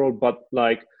business overall, but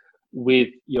like with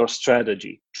your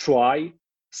strategy. Try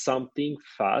something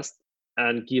fast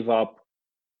and give up.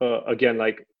 Again,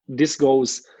 like this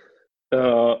goes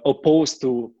opposed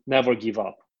to never give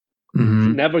up.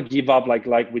 Mm-hmm. Never give up, like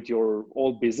with your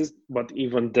old business, but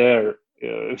even there,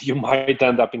 you might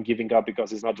end up in giving up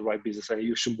because it's not the right business and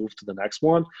you should move to the next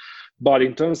one. But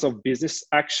in terms of business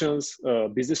actions,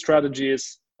 business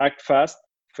strategies, act fast,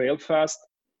 fail fast.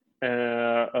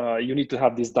 You need to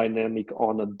have this dynamic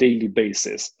on a daily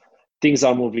basis. Things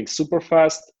are moving super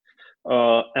fast,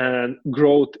 and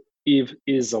growth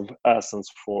is of essence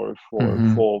for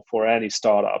any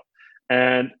startup.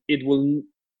 And you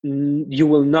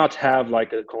will not have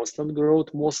like a constant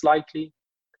growth, most likely.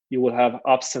 You will have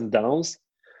ups and downs,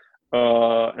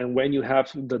 and when you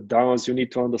have the downs, you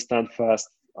need to understand fast,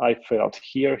 I failed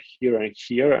here, and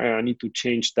here, and I need to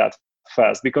change that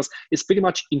fast, because it's pretty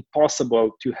much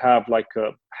impossible to have like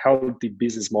a healthy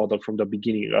business model from the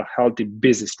beginning, a healthy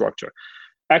business structure.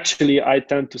 Actually, I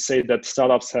tend to say that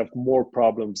startups have more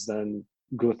problems than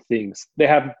good things. They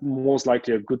have most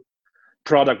likely a good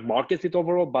product market fit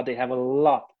overall, but they have a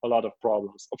lot of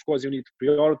problems. Of course, you need to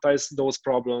prioritize those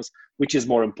problems, which is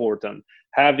more important,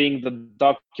 having the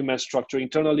document structure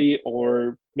internally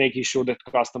or making sure that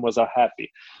customers are happy.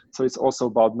 So it's also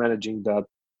about managing that,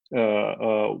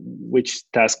 which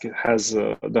task has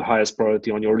the highest priority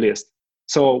on your list.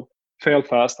 So fail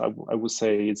fast, I would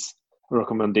say it's a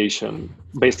recommendation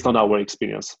based on our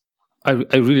experience. I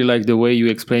really like the way you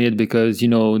explain it, because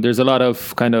there's a lot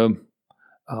of kind of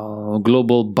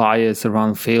global bias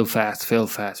around fail fast,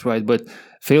 right? But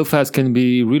fail fast can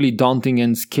be really daunting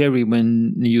and scary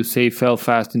when you say fail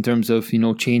fast in terms of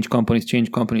change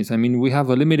companies. I mean, we have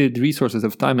a limited resources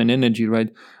of time and energy, right?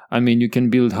 I mean, you can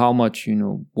build how much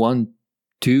 1,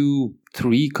 2,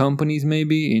 3 companies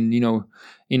maybe in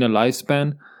a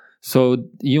lifespan. So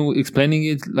explaining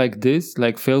it like this,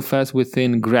 like fail fast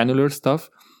within granular stuff,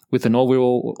 with an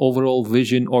overall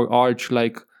vision or arch,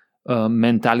 like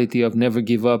mentality of never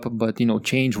give up, but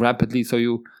change rapidly. So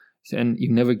you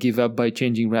never give up by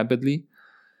changing rapidly.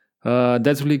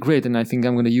 That's really great, and I think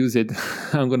I'm going to use it.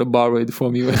 I'm going to borrow it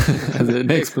from you as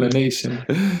an explanation,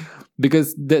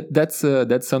 because that's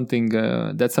something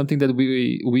that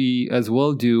we as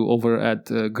well do over at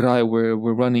Grai, where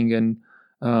we're running, and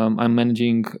I'm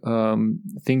managing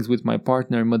things with my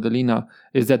partner Madalina.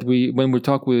 Is that when we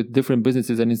talk with different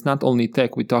businesses, and it's not only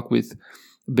tech, we talk with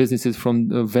businesses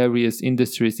from various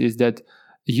industries, is that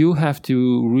you have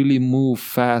to really move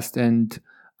fast and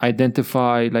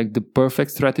identify like the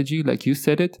perfect strategy, like you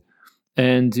said it,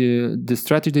 and the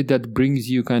strategy that brings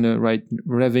you kind of right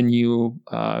revenue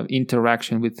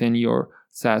interaction within your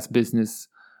SaaS business,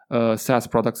 SaaS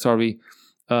product.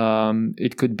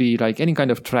 It could be like any kind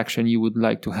of traction you would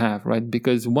like to have, right?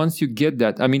 Because once you get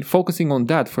that, I mean, focusing on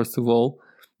that first of all,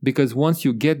 because once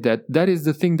you get that, that is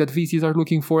the thing that VCs are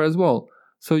looking for as well.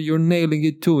 So you're nailing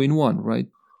it 2 in 1, right?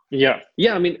 Yeah.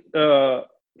 I mean,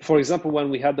 for example, when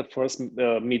we had the first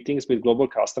meetings with global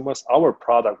customers, our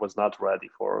product was not ready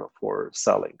for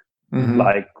selling. Mm-hmm.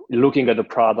 Like looking at the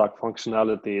product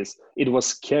functionalities, it was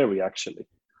scary actually.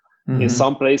 Mm-hmm. In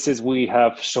some places, we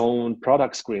have shown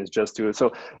product screens just to.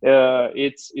 So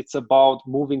it's about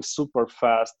moving super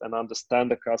fast and understand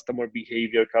the customer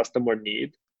behavior, customer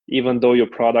need, even though your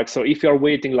product. So if you're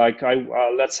waiting, like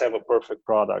let's have a perfect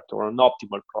product or an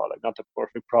optimal product, not a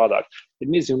perfect product, it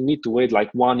means you need to wait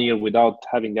like 1 year without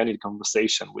having any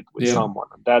conversation with someone.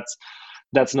 And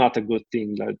that's not a good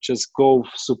thing. Like, just go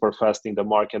super fast in the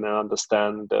market and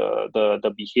understand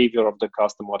the behavior of the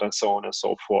customer and so on and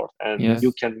so forth. And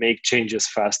you can make changes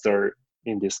faster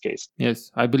in this case.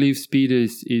 Yes, I believe speed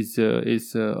is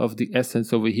of the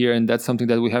essence over here, and that's something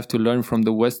that we have to learn from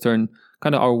the Western,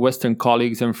 kind of our Western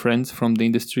colleagues and friends from the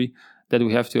industry, that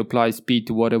we have to apply speed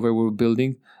to whatever we're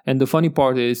building. And the funny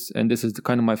part is, and this is the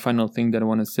kind of my final thing that I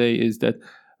want to say, is that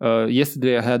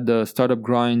yesterday I had the Startup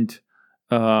Grind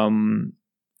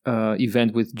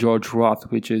event with George Roth,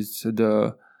 which is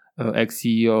the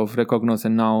ex-CEO of Recognos,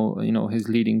 and now he's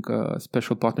leading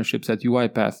special partnerships at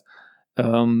UiPath.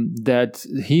 That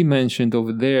he mentioned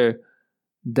over there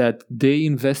that they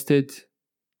invested,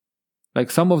 like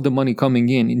some of the money coming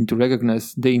into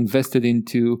Recognos, they invested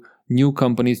into new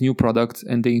companies, new products,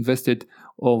 and they invested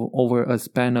over a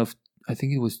span of, I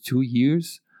think it was 2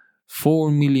 years,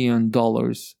 $4 million,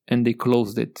 and they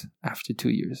closed it after 2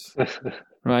 years.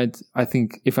 Right? I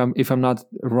think if I'm not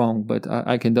wrong, but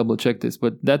I can double check this.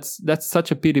 But that's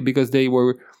such a pity, because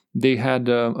they had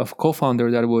a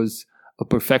co-founder that was a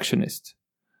perfectionist,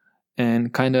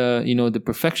 and kind of, the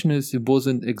perfectionist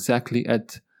wasn't exactly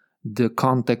at the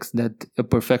context that a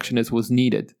perfectionist was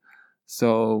needed.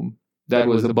 So that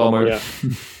was a bummer. Yeah.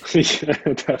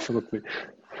 Yeah, definitely.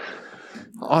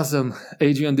 Awesome,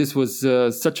 Adrian. This was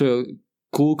such a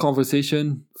cool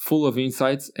conversation, full of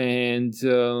insights, and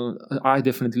I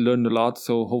definitely learned a lot.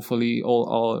 So hopefully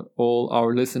all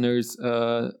our listeners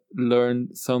learn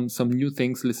some new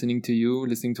things listening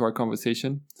to our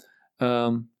conversation.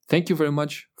 Thank you very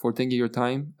much for taking your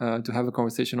time to have a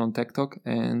conversation on Tech Talk,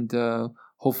 and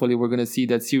hopefully we're going to see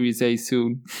that Series A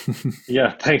soon.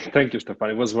 Yeah, thank you,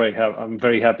 Stefan. It was I'm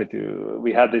very happy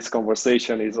we had this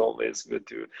conversation. It's always good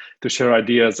to share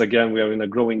ideas. Again, we are in a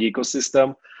growing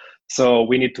ecosystem, so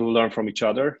we need to learn from each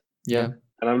other. Yeah.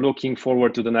 And I'm looking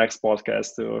forward to the next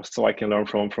podcast so I can learn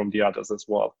from the others as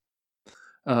well.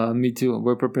 Me too.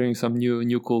 We're preparing some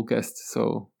new cool guests.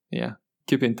 So yeah,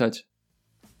 keep in touch.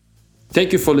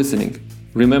 Thank you for listening.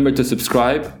 Remember to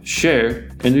subscribe, share,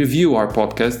 and review our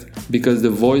podcast, because the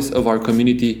voice of our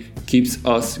community keeps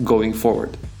us going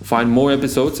forward. Find more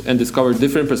episodes and discover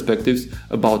different perspectives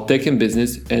about tech and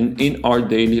business and in our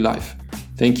daily life.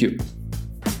 Thank you.